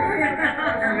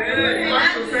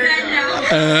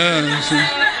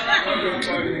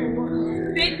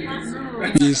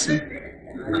 you see.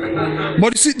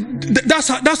 But you see,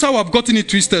 that's how I've gotten it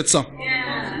twisted, sir.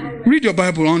 Read your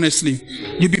Bible honestly.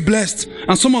 You'll be blessed.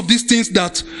 And some of these things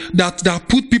that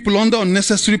put people under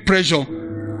unnecessary pressure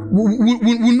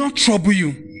will not trouble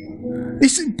you.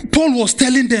 Paul was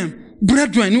telling them,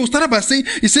 brethren, he started by saying,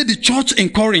 he said the church in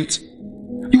Corinth.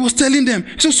 He was telling them,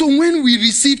 so when we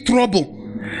receive trouble,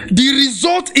 the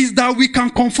result is that we can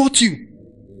comfort you.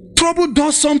 Trouble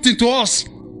does something to us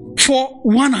for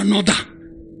one another.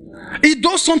 It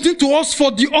does something to us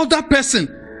for the other person.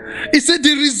 He said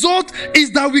the result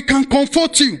is that we can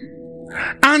comfort you.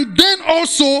 And then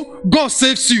also God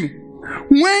saves you.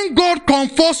 When God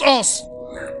comforts us,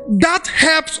 that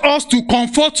helps us to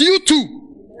comfort you too.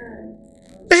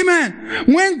 Amen.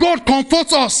 When God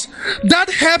comforts us, that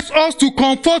helps us to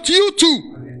comfort you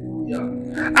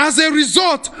too. As a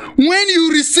result, when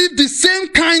you receive the same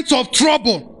kinds of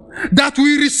trouble that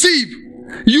we receive,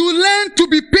 you learn to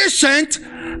be patient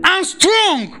and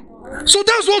strong. So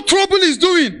that's what trouble is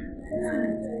doing.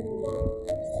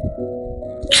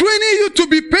 Training you to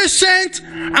be patient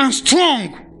and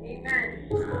strong.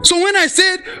 So when I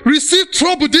said receive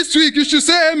trouble this week, you should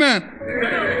say amen.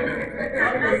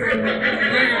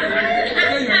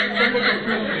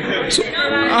 So,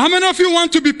 how many of you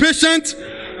want to be patient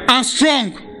and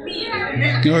strong?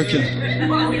 Okay.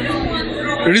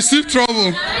 Receive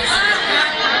trouble.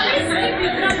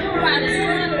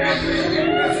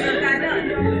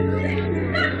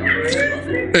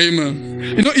 Amen.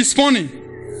 You know, it's funny.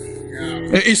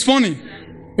 It's funny.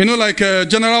 You know, like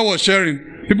General was sharing.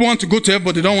 People want to go to heaven,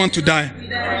 but they don't want to die.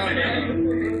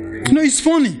 You know, it's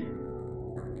funny.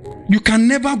 You can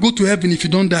never go to heaven if you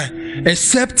don't die,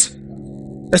 except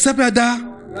that.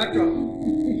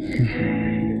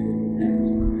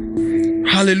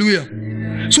 Hallelujah.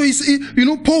 So you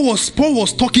know, Paul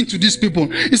was talking to these people.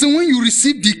 He said, when you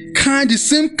receive the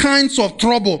same kinds of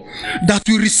trouble that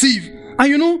we receive, and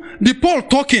you know, the Paul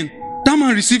talking, that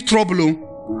man received trouble.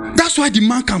 Oh. That's why the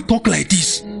man can talk like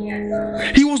this.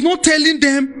 He was not telling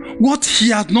them what he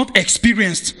had not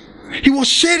experienced. He was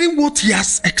sharing what he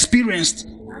has experienced.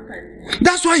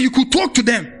 That's why he could talk to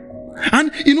them.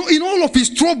 And you know, in all of his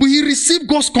trouble, he received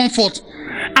God's comfort.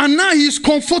 And now he is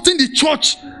comforting the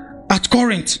church at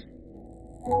Corinth.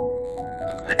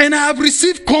 And I have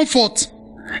received comfort,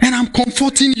 and I'm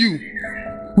comforting you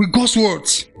with God's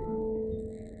words.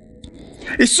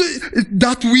 It's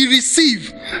that we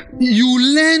receive, you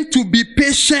learn to be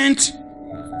patient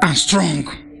and strong.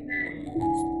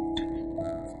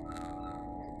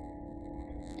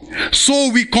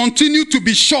 So we continue to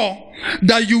be sure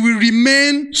that you will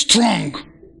remain strong.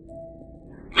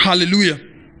 Hallelujah.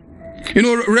 You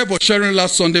know, Rev was sharing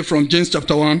last Sunday from James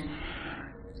chapter 1,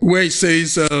 where he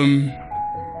says,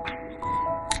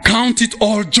 count it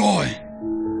all joy.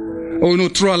 Oh no,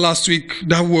 throughout last week,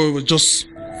 that word was just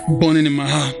burning in my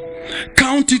heart.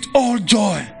 Count it all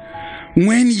joy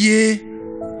when ye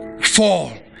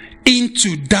fall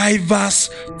into diverse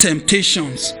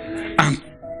temptations and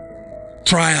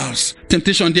trials.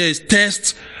 Temptation there is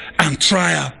test and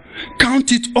trial.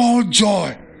 Count it all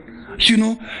joy. You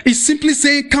know, it's simply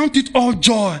saying count it all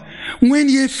joy when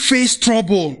ye face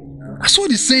trouble. That's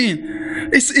what it's saying.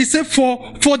 It's said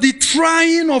for the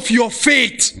trying of your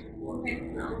faith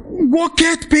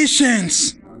worketh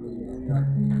patience.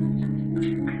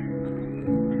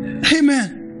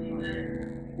 Amen.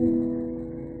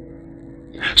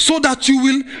 So that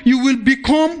you will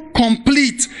become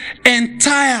complete,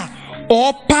 entire,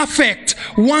 or perfect,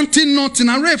 wanting nothing.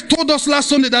 And Rev told us last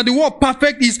Sunday that the word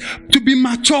perfect is to be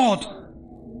matured.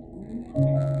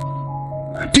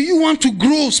 Do you want to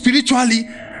grow spiritually?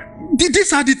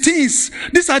 These are the things.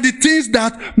 These are the things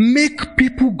that make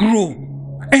people grow.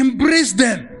 Embrace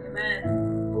them.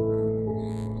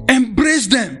 Embrace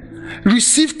them.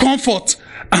 Receive comfort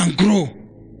and grow.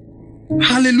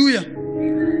 Hallelujah.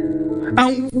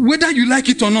 And whether you like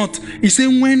it or not, he said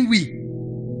when we.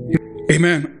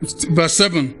 Amen. Verse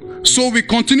 7. So we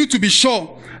continue to be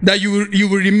sure that you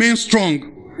will remain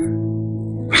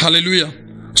strong. Hallelujah.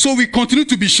 So we continue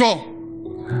to be sure.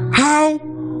 How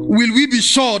will we be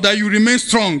sure that you remain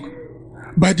strong?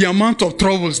 By the amount of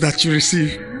troubles that you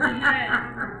receive.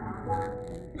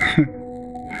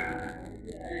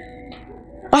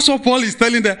 That's what Paul is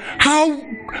telling them.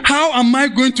 How am I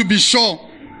going to be sure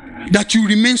that you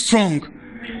remain strong?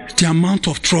 The amount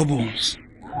of troubles.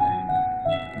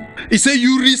 He said,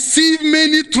 you receive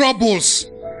many troubles,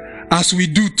 as we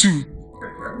do too.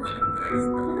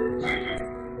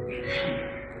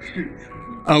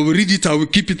 I will read it, I will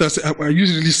keep it. Are you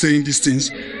really saying these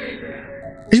things?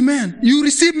 Amen. You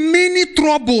receive many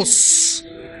troubles,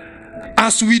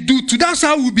 as we do too. That's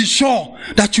how we'll be sure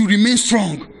that you remain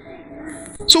strong.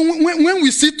 So when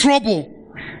we see trouble,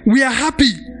 we are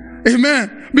happy.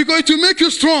 Amen. Because it will make you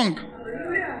strong.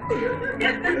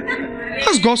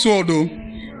 That's God's word though.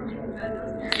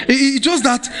 It's just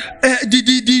that the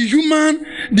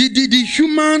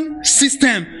human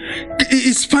system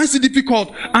is fancy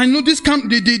difficult. I know this kind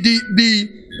the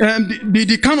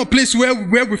kind of place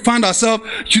where we find ourselves,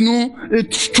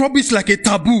 trouble is like a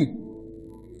taboo.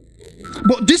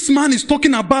 But this man is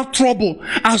talking about trouble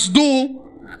as though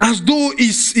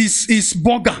it's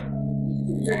burger.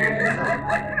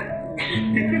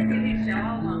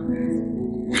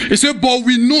 He said, but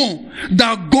we know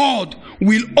that God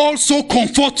will also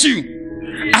comfort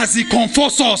you as he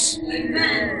comforts us.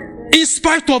 In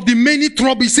spite of the many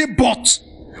troubles, he said, but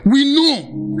we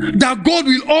know that God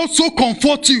will also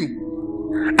comfort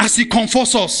you as he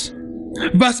comforts us.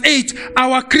 Verse 8,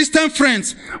 our Christian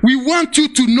friends, we want you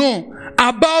to know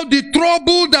about the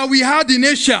trouble that we had in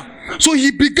Asia. So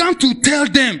he began to tell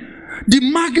them the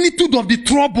magnitude of the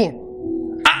trouble.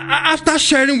 After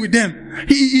sharing with them,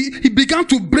 he began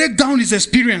to break down his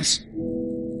experience.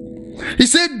 He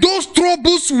said those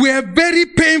troubles were very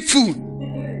painful.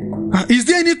 Is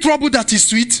there any trouble that is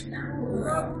sweet?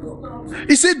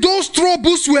 He said those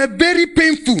troubles were very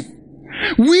painful.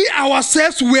 We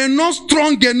ourselves were not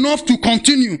strong enough to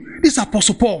continue. This is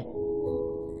Apostle Paul.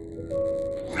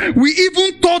 We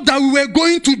even thought that we were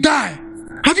going to die.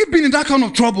 Have you been in that kind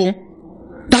of trouble?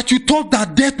 That you thought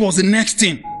that death was the next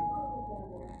thing?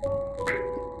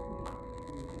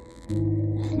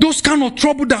 Those kind of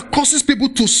trouble that causes people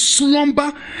to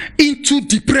slumber into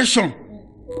depression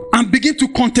and begin to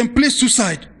contemplate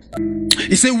suicide.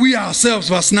 He said we ourselves,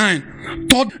 verse 9,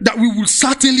 thought that we would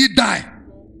certainly die.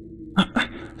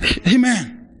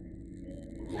 Amen.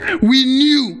 We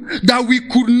knew that we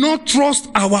could not trust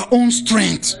our own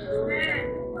strength.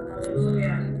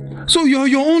 So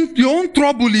your own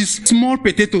trouble is small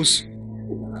potatoes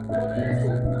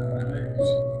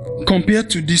compared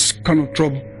to this kind of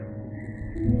trouble.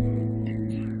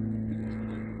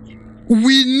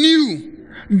 We knew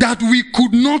that we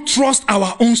could not trust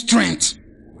our own strength.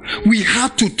 We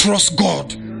had to trust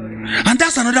God. And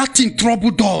that's another thing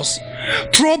trouble does.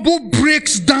 Trouble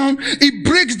breaks down, it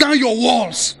breaks down your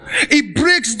walls. It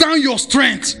breaks down your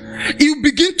strength. You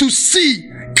begin to see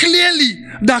clearly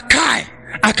that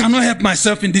I cannot help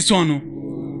myself in this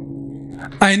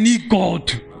one. I need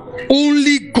God.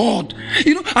 Only God.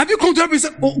 Have you come to help and say,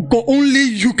 oh God, only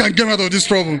you can get out of this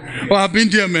trouble? Well, I've been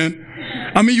there, man.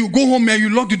 I mean, you go home and you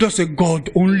lock the door and say, God,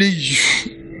 only you.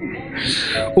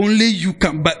 Only you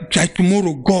can. But by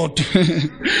tomorrow, God,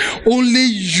 only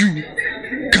you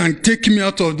can take me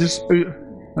out of this.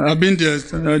 I've been there.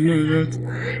 I know that.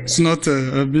 It's not,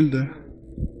 I've been there.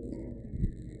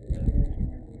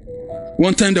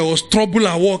 One time there was trouble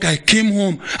at work. I came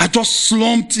home. I just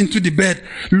slumped into the bed,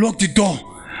 locked the door.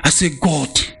 I said, God,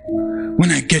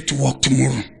 when I get to work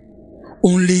tomorrow,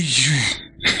 only you.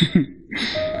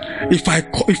 If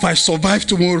I survive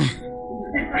tomorrow,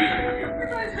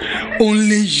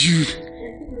 only you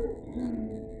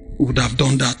would have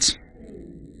done that.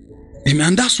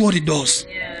 Amen. That's what it does.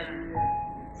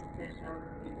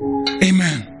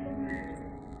 Amen.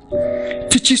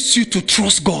 Teaches you to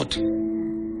trust God.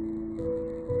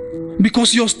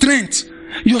 Because your strength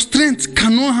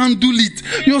cannot handle it.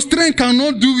 Your strength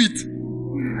cannot do it.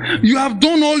 You have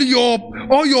done all your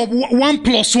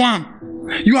 1+1.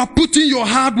 You have put in your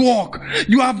hard work.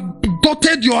 You have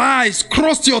dotted your I's,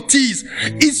 crossed your T's.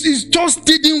 It just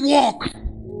didn't work.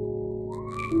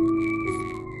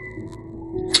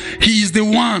 He is the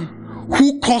one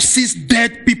who causes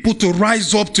dead people to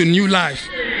rise up to new life.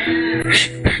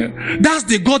 That's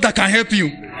the God that can help you.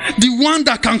 The one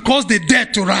that can cause the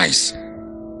dead to rise.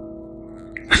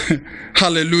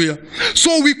 Hallelujah.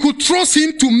 So we could trust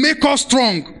him to make us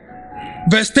strong.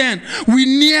 Verse 10, we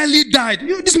nearly died.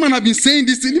 You know, this man has been saying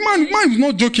this. The man is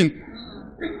not joking.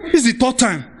 This is the third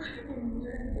time.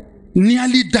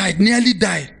 Nearly died.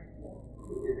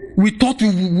 We thought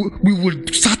we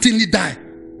would certainly die.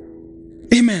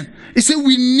 Amen. He said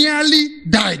we nearly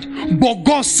died, but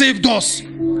God saved us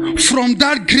from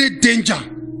that great danger.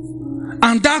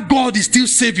 And that God is still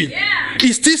saving.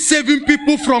 He's still saving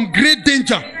people from great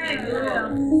danger.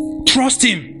 Trust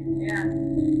him.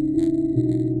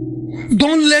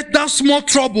 Don't let that small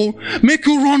trouble make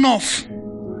you run off.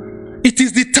 It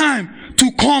is the time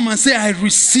to come and say, I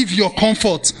receive your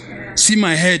comfort. See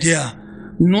my head here.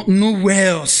 Nowhere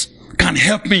else can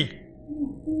help me.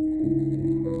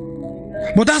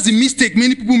 But that's the mistake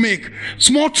many people make.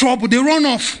 Small trouble, they run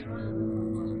off.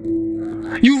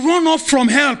 You run off from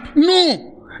help.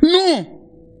 No.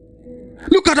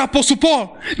 Look at Apostle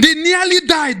Paul. They nearly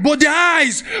died, but their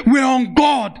eyes were on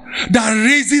God that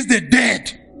raises the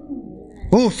dead.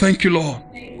 Oh, thank you, Lord.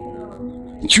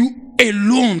 You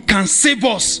alone can save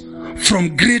us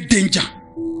from great danger.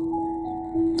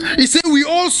 He said, we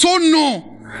also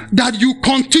know that you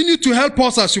continue to help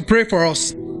us as you pray for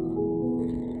us.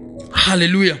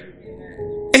 Hallelujah.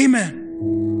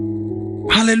 Amen.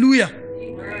 Hallelujah.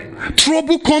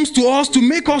 Trouble comes to us to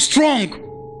make us strong.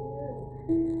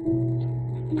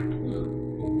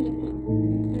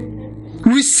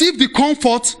 Receive the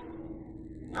comfort,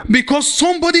 because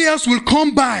somebody else will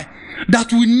come by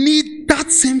that will need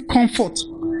that same comfort.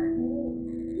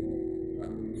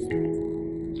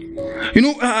 You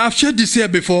know, I've shared this here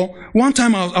before. One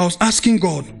time I was asking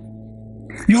God,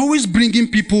 you're always bringing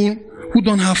people who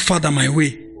don't have father my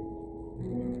way.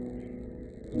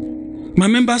 My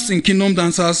members in Kingdom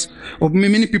Dancers, or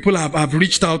many people I've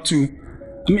reached out to,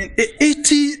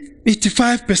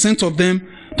 85% of them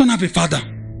don't have a father.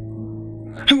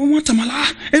 And one time,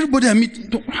 everybody I meet,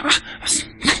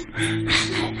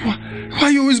 why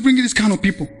are you always bringing this kind of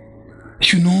people?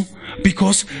 You know,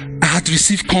 because I had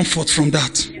received comfort from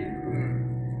that.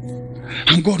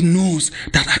 And God knows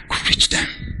that I could reach them.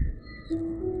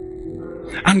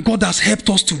 And God has helped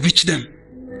us to reach them.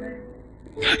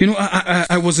 You know,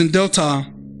 I was in Delta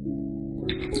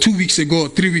 3 weeks ago,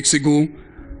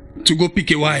 to go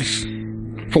pick a wife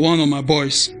for one of my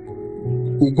boys,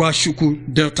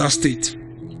 Ugwashuku, Delta State.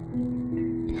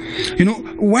 You know,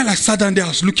 while I sat down there, I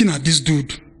was looking at this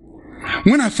dude.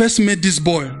 When I first met this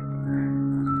boy,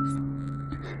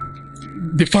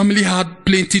 the family had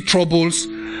plenty troubles.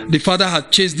 The father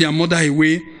had chased their mother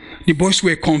away. The boys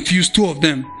were confused, two of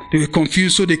them. They were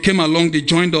confused, so they came along, they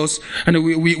joined us, and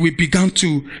we began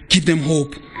to give them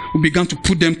hope. We began to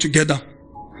put them together.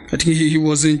 I think he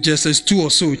was in JSS2 or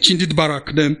so, Chindit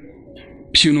Barak then,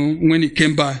 you know, when he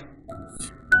came by.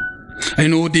 I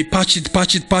know they patch it,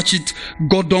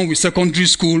 got done with secondary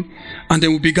school, and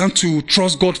then we began to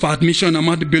trust God for admission at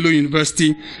Ahmadu Bello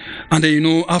University. And then, you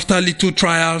know, after little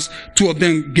trials, two of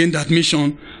them gained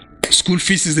admission. School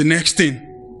fees is the next thing.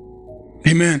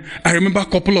 Amen. I remember a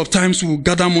couple of times we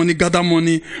gather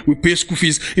money, we pay school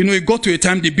fees. You know, it got to a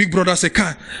time the big brother said,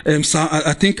 sir,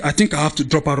 I think I have to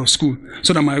drop out of school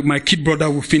so that my kid brother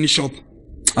will finish up.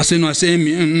 I said, no,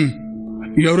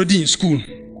 you're already in school.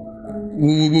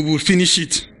 We will finish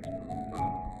it.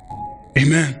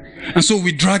 Amen. And so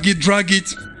we drag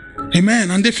it.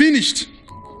 Amen. And they finished.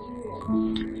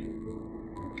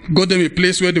 Got them a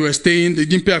place where they were staying. They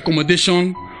didn't pay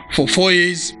accommodation for 4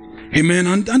 years. Amen.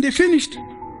 And they finished.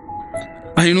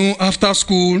 And you know, after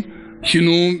school, you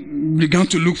know, began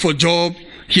to look for job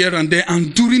here and there.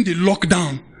 And during the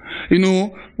lockdown, you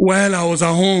know, while I was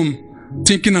at home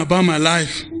thinking about my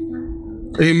life,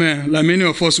 amen, like many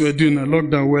of us were doing a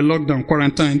lockdown, we're locked down,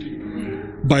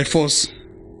 quarantined by force.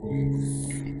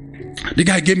 The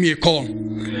guy gave me a call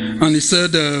and he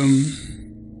said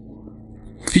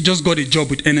he just got a job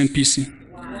with NNPC.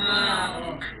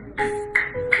 Wow.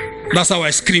 That's how I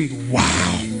screamed,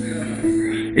 wow.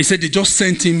 He said they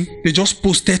just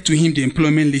posted to him the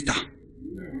employment letter.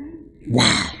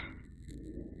 Wow.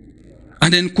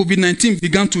 And then COVID-19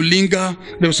 began to linger.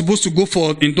 They were supposed to go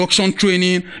for induction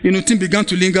training. You know, things began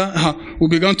to linger. We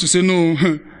began to say, no,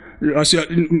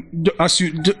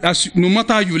 no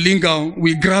matter how you linger,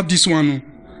 we grab this one.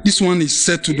 This one is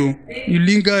set to do. You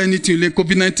linger anything, like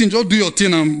COVID-19, just do your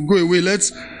thing and go away.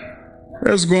 Let's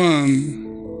go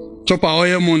and chop our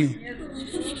oil money.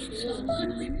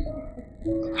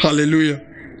 Hallelujah.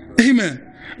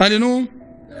 Amen. And you know,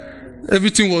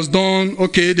 Everything was done.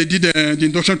 Okay, they did the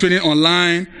induction training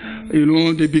online.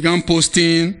 They began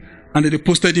posting, and then they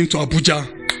posted him to Abuja.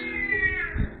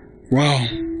 Wow.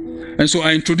 And so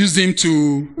I introduced him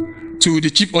to the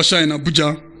chief usher in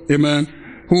Abuja, amen,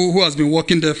 who has been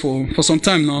working there for some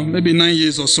time now, maybe 9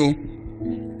 years or so.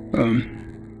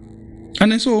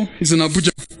 And then so he's in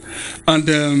Abuja. And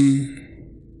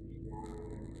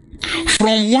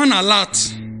from one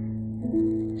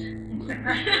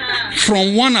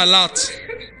alert,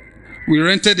 we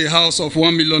rented a house of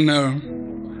 1 million naira.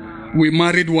 We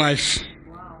married wife.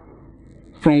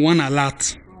 From one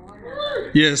alert.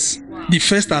 Yes, the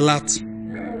first alert.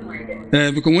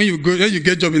 Because when you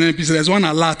get job in NPC, there's one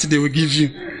alert they will give you.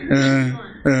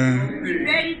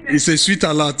 It's a sweet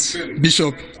alert,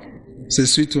 Bishop. It's a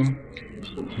sweet one.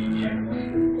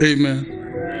 Amen.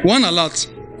 One alert.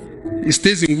 It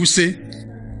stays in Wuse.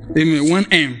 Amen.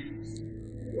 1M.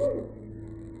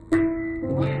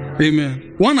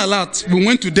 Amen. One alert. We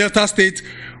went to Delta State.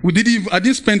 I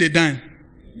didn't spend a dime.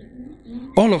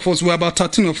 All of us, were about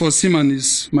 13 of us, him and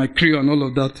my crew and all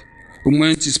of that. We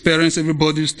went, his parents,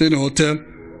 everybody stayed in the hotel.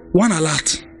 One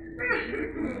alert.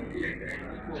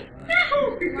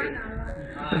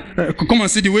 Come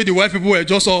and see the way the white people were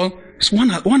just all. It's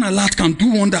one alert can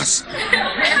do wonders.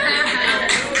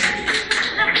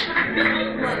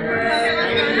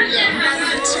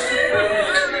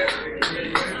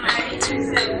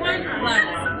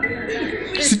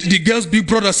 See the girls' big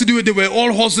brother, see the way they were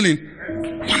all hustling.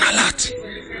 One alert.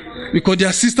 Because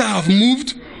their sister have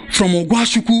moved from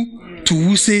Ogwashuku to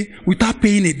Wuse without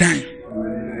paying a dime.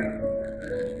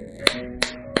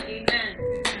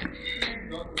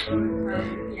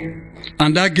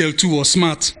 And that girl too was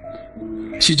smart.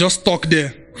 She just stuck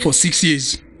there for 6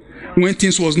 years. When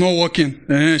things was not working,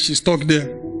 she stuck there.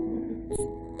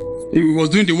 He was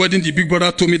doing the wedding. The big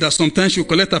brother told me that sometimes she would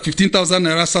collect her 15,000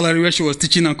 naira salary where she was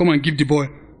teaching and come and give the boy.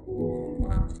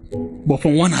 But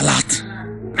from one alert.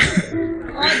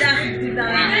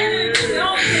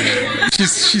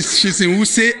 she's in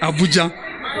Wuse, Abuja.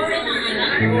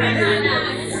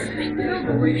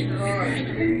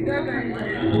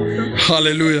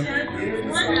 Hallelujah.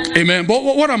 Amen. But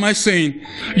what am I saying?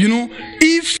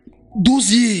 If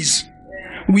those years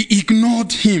we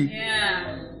ignored him,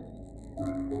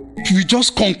 we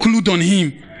just conclude on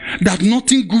him that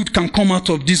nothing good can come out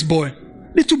of this boy.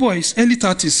 Little boy is early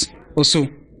 30s or so.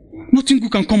 Nothing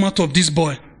good can come out of this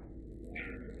boy.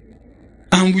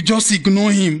 And we just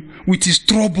ignore him with his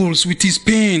troubles, with his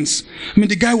pains. I mean,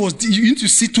 the guy you need to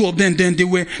see two of them, then they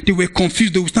were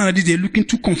confused. They would stand at this, they're looking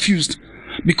too confused.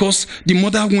 Because the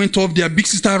mother went off, their big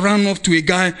sister ran off to a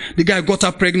guy, the guy got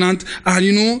her pregnant,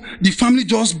 and the family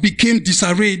just became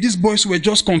disarray. These boys were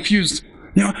just confused.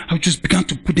 I just began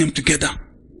to put them together.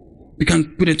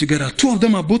 Two of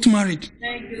them are both married.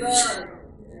 Thank you, Lord.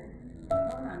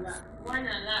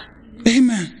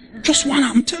 Amen. Just one,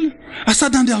 I'm telling you. I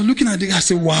sat down there, I was looking at the guy, I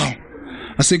said, wow.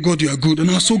 I said, God, you are good. And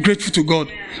I was so grateful to God.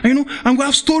 And and we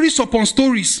have stories upon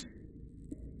stories.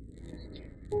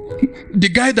 The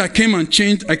guy that came and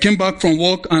changed, I came back from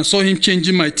work and saw him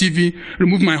changing my TV,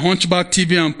 remove my hunchback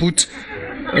TV and put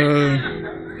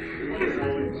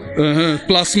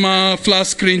plasma flat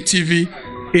screen TV.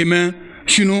 Amen.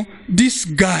 This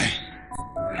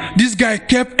guy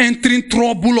kept entering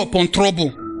trouble upon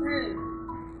trouble.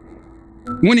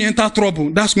 When he entered trouble,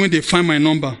 that's when they find my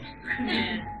number.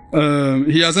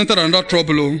 He has entered another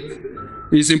trouble.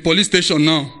 He's in police station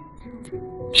now.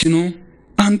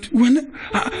 And when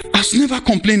I was never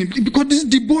complaining because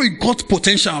the boy got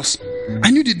potentials. I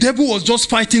knew the devil was just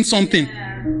fighting something.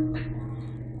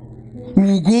 We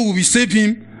will go, we will save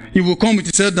him. He will come with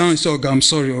his head down and say, Oga,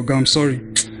 I'm sorry.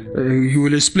 He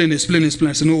will explain. I said,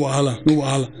 no wahala.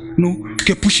 No,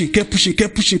 keep pushing.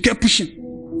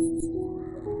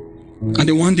 And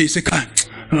then one day he said,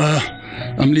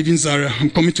 I'm leaving Zaria. I'm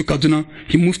coming to Kaduna.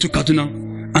 He moved to Kaduna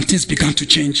and things began to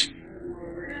change.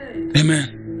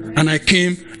 Amen. And I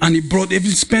came and he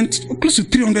spent close to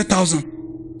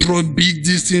 300,000. Brought big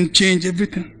distance, change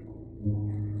everything.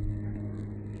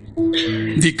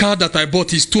 The car that I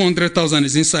bought is 200,000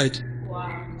 is inside.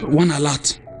 Wow. One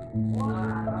alert.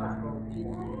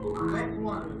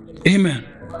 Amen.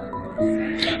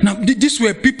 Now, these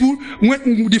were people,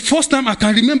 the first time I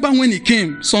can remember when he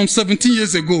came, some 17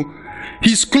 years ago,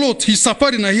 his clothes, his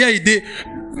safari, and here they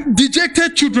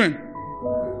dejected children.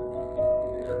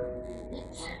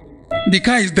 The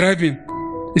car is driving.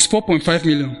 It's 4.5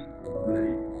 million.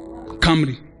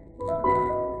 Camry.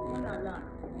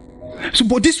 So,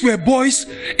 but these were boys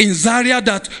in Zaria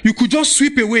that you could just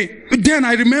sweep away. Then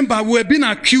I remember we were being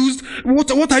accused.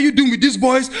 What are you doing with these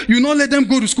boys? You not let them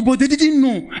go to school. But they didn't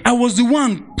know. I was the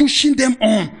one pushing them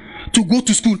on to go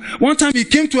to school. One time he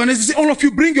came to us and he said, all of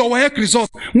you bring your WAEC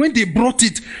results. When they brought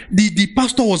it, the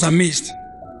pastor was amazed.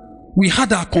 We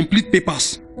had our complete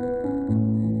papers.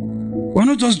 We're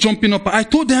not just jumping up. I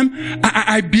told them,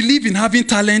 I believe in having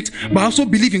talent, but I also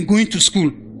believe in going to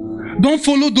school. Don't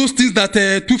follow those things that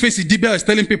Two-Face Idibia is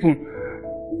telling people.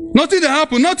 Nothing that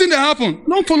happen, nothing that happen.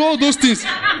 Don't follow all those things.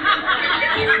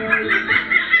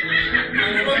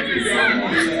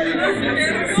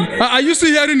 Are you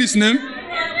still hearing his name?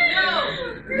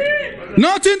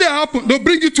 Nothing that happen. They'll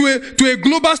bring you to a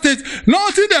global stage.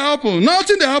 Nothing that happen.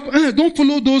 Nothing that happen. Don't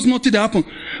follow those nothing that happen.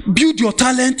 Build your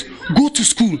talent. Go to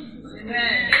school.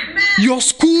 Your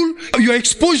school, your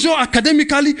exposure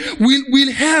academically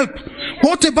will help.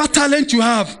 Whatever talent you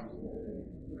have.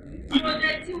 Go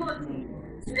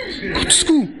to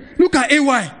school. Look at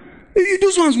AY.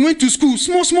 Those ones went to school.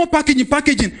 Small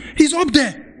packaging. He's up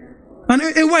there. And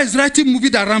AY is writing movie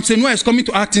that Ramsey Noah is coming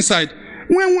to act inside.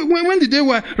 When did they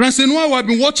were? Ramsey Noah have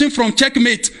been watching from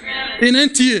Checkmate in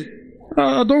NTA.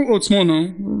 Don't hold small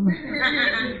now.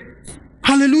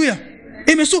 Hallelujah.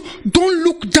 Amen. So don't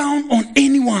look down on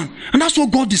anyone. And that's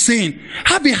what God is saying.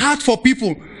 Have a heart for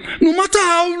people. No matter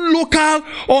how local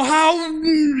or how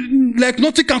like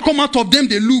nothing can come out of them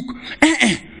they look.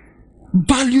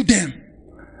 Value them.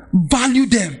 Value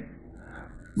them.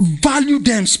 Value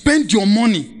them. Spend your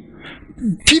money.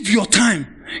 Give your time.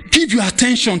 Give your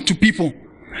attention to people.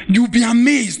 You'll be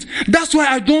amazed. That's why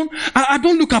I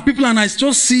don't look at people and I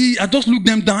just look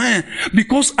them down.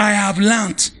 Because I have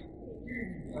learned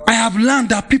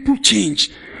that people change,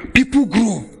 people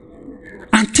grow,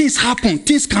 and things happen.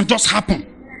 Things can just happen.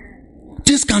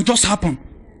 Things can just happen.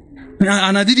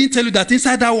 And I didn't tell you that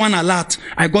inside that one alert,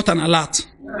 I got an alert.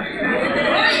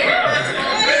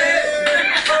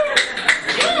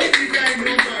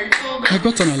 I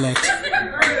got an alert.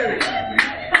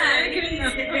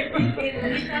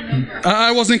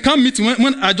 I was in camp meeting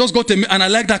when I just got and I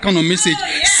like that kind of message.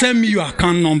 Send me your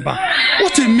account number.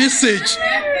 What a message.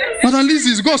 Madam Lizzie,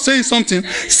 is God saying something?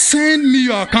 Send me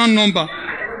your account number.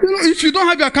 You know, if you don't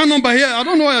have your account number here, I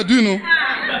don't know what you're doing.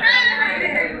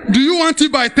 Do you want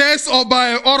it by text or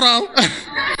by oral?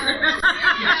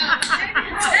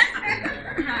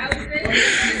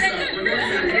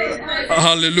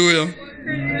 Hallelujah.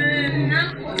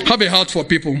 Have a heart for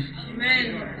people.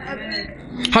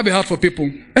 Have a heart for people.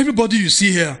 Everybody you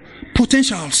see here,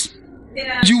 potentials.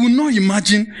 You will not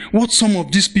imagine what some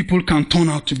of these people can turn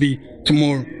out to be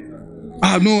tomorrow.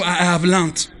 I have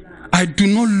learned. I do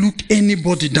not look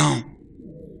anybody down.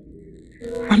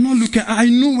 I'm not looking. I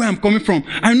know where I'm coming from.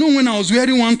 I know when I was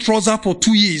wearing one trouser for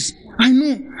 2 years. I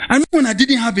know when I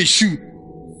didn't have a shoe.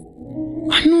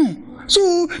 I know.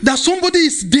 So that somebody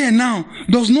is there now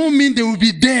does not mean they will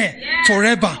be there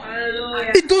forever.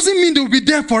 It doesn't mean they will be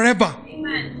there forever.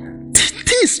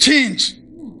 Things change.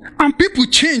 And people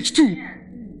change too.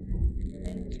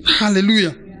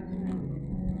 Hallelujah.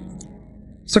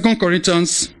 2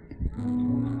 Corinthians.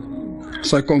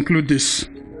 So I conclude this.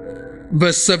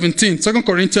 Verse 17. 2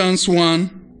 Corinthians 1.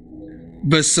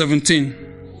 Verse 17.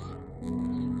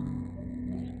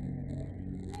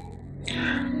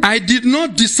 I did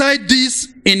not decide this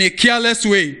in a careless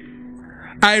way.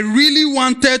 I really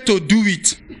wanted to do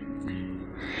it.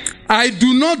 I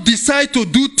do not decide to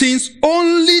do things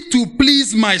only to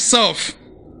please myself,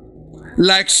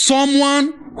 like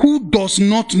someone who does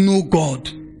not know God.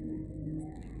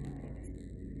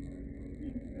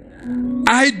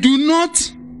 I do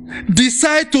not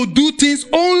decide to do things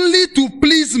only to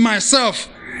please myself,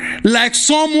 like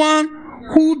someone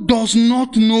who does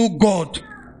not know God.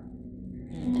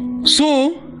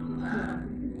 So,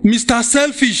 Mr.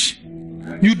 Selfish,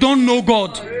 you don't know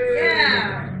God.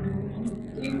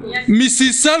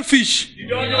 Mrs. Selfish,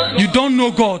 you don't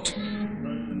know God.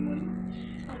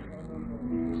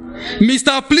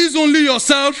 Mr. Please only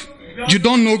yourself, you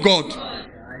don't know God.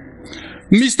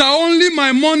 Mr. Only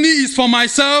my money is for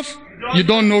myself, you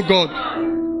don't know God.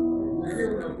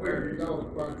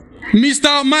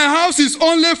 Mr. My house is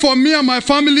only for me and my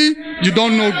family, you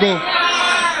don't know God.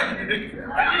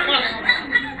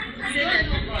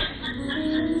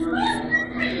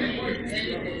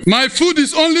 My food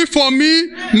is only for me,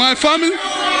 my family.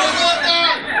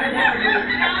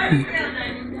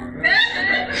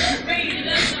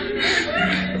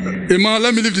 Emma,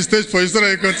 let me leave the stage for you so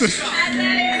that I continue.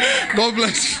 God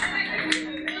bless you.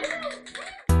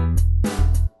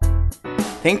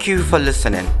 Thank you for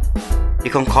listening.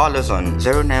 You can call us on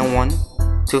 091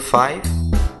 25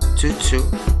 22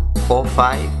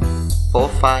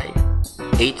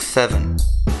 454587.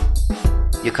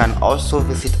 You can also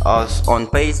visit us on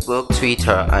Facebook,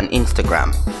 Twitter, and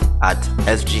Instagram at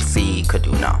SGC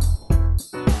Kaduna.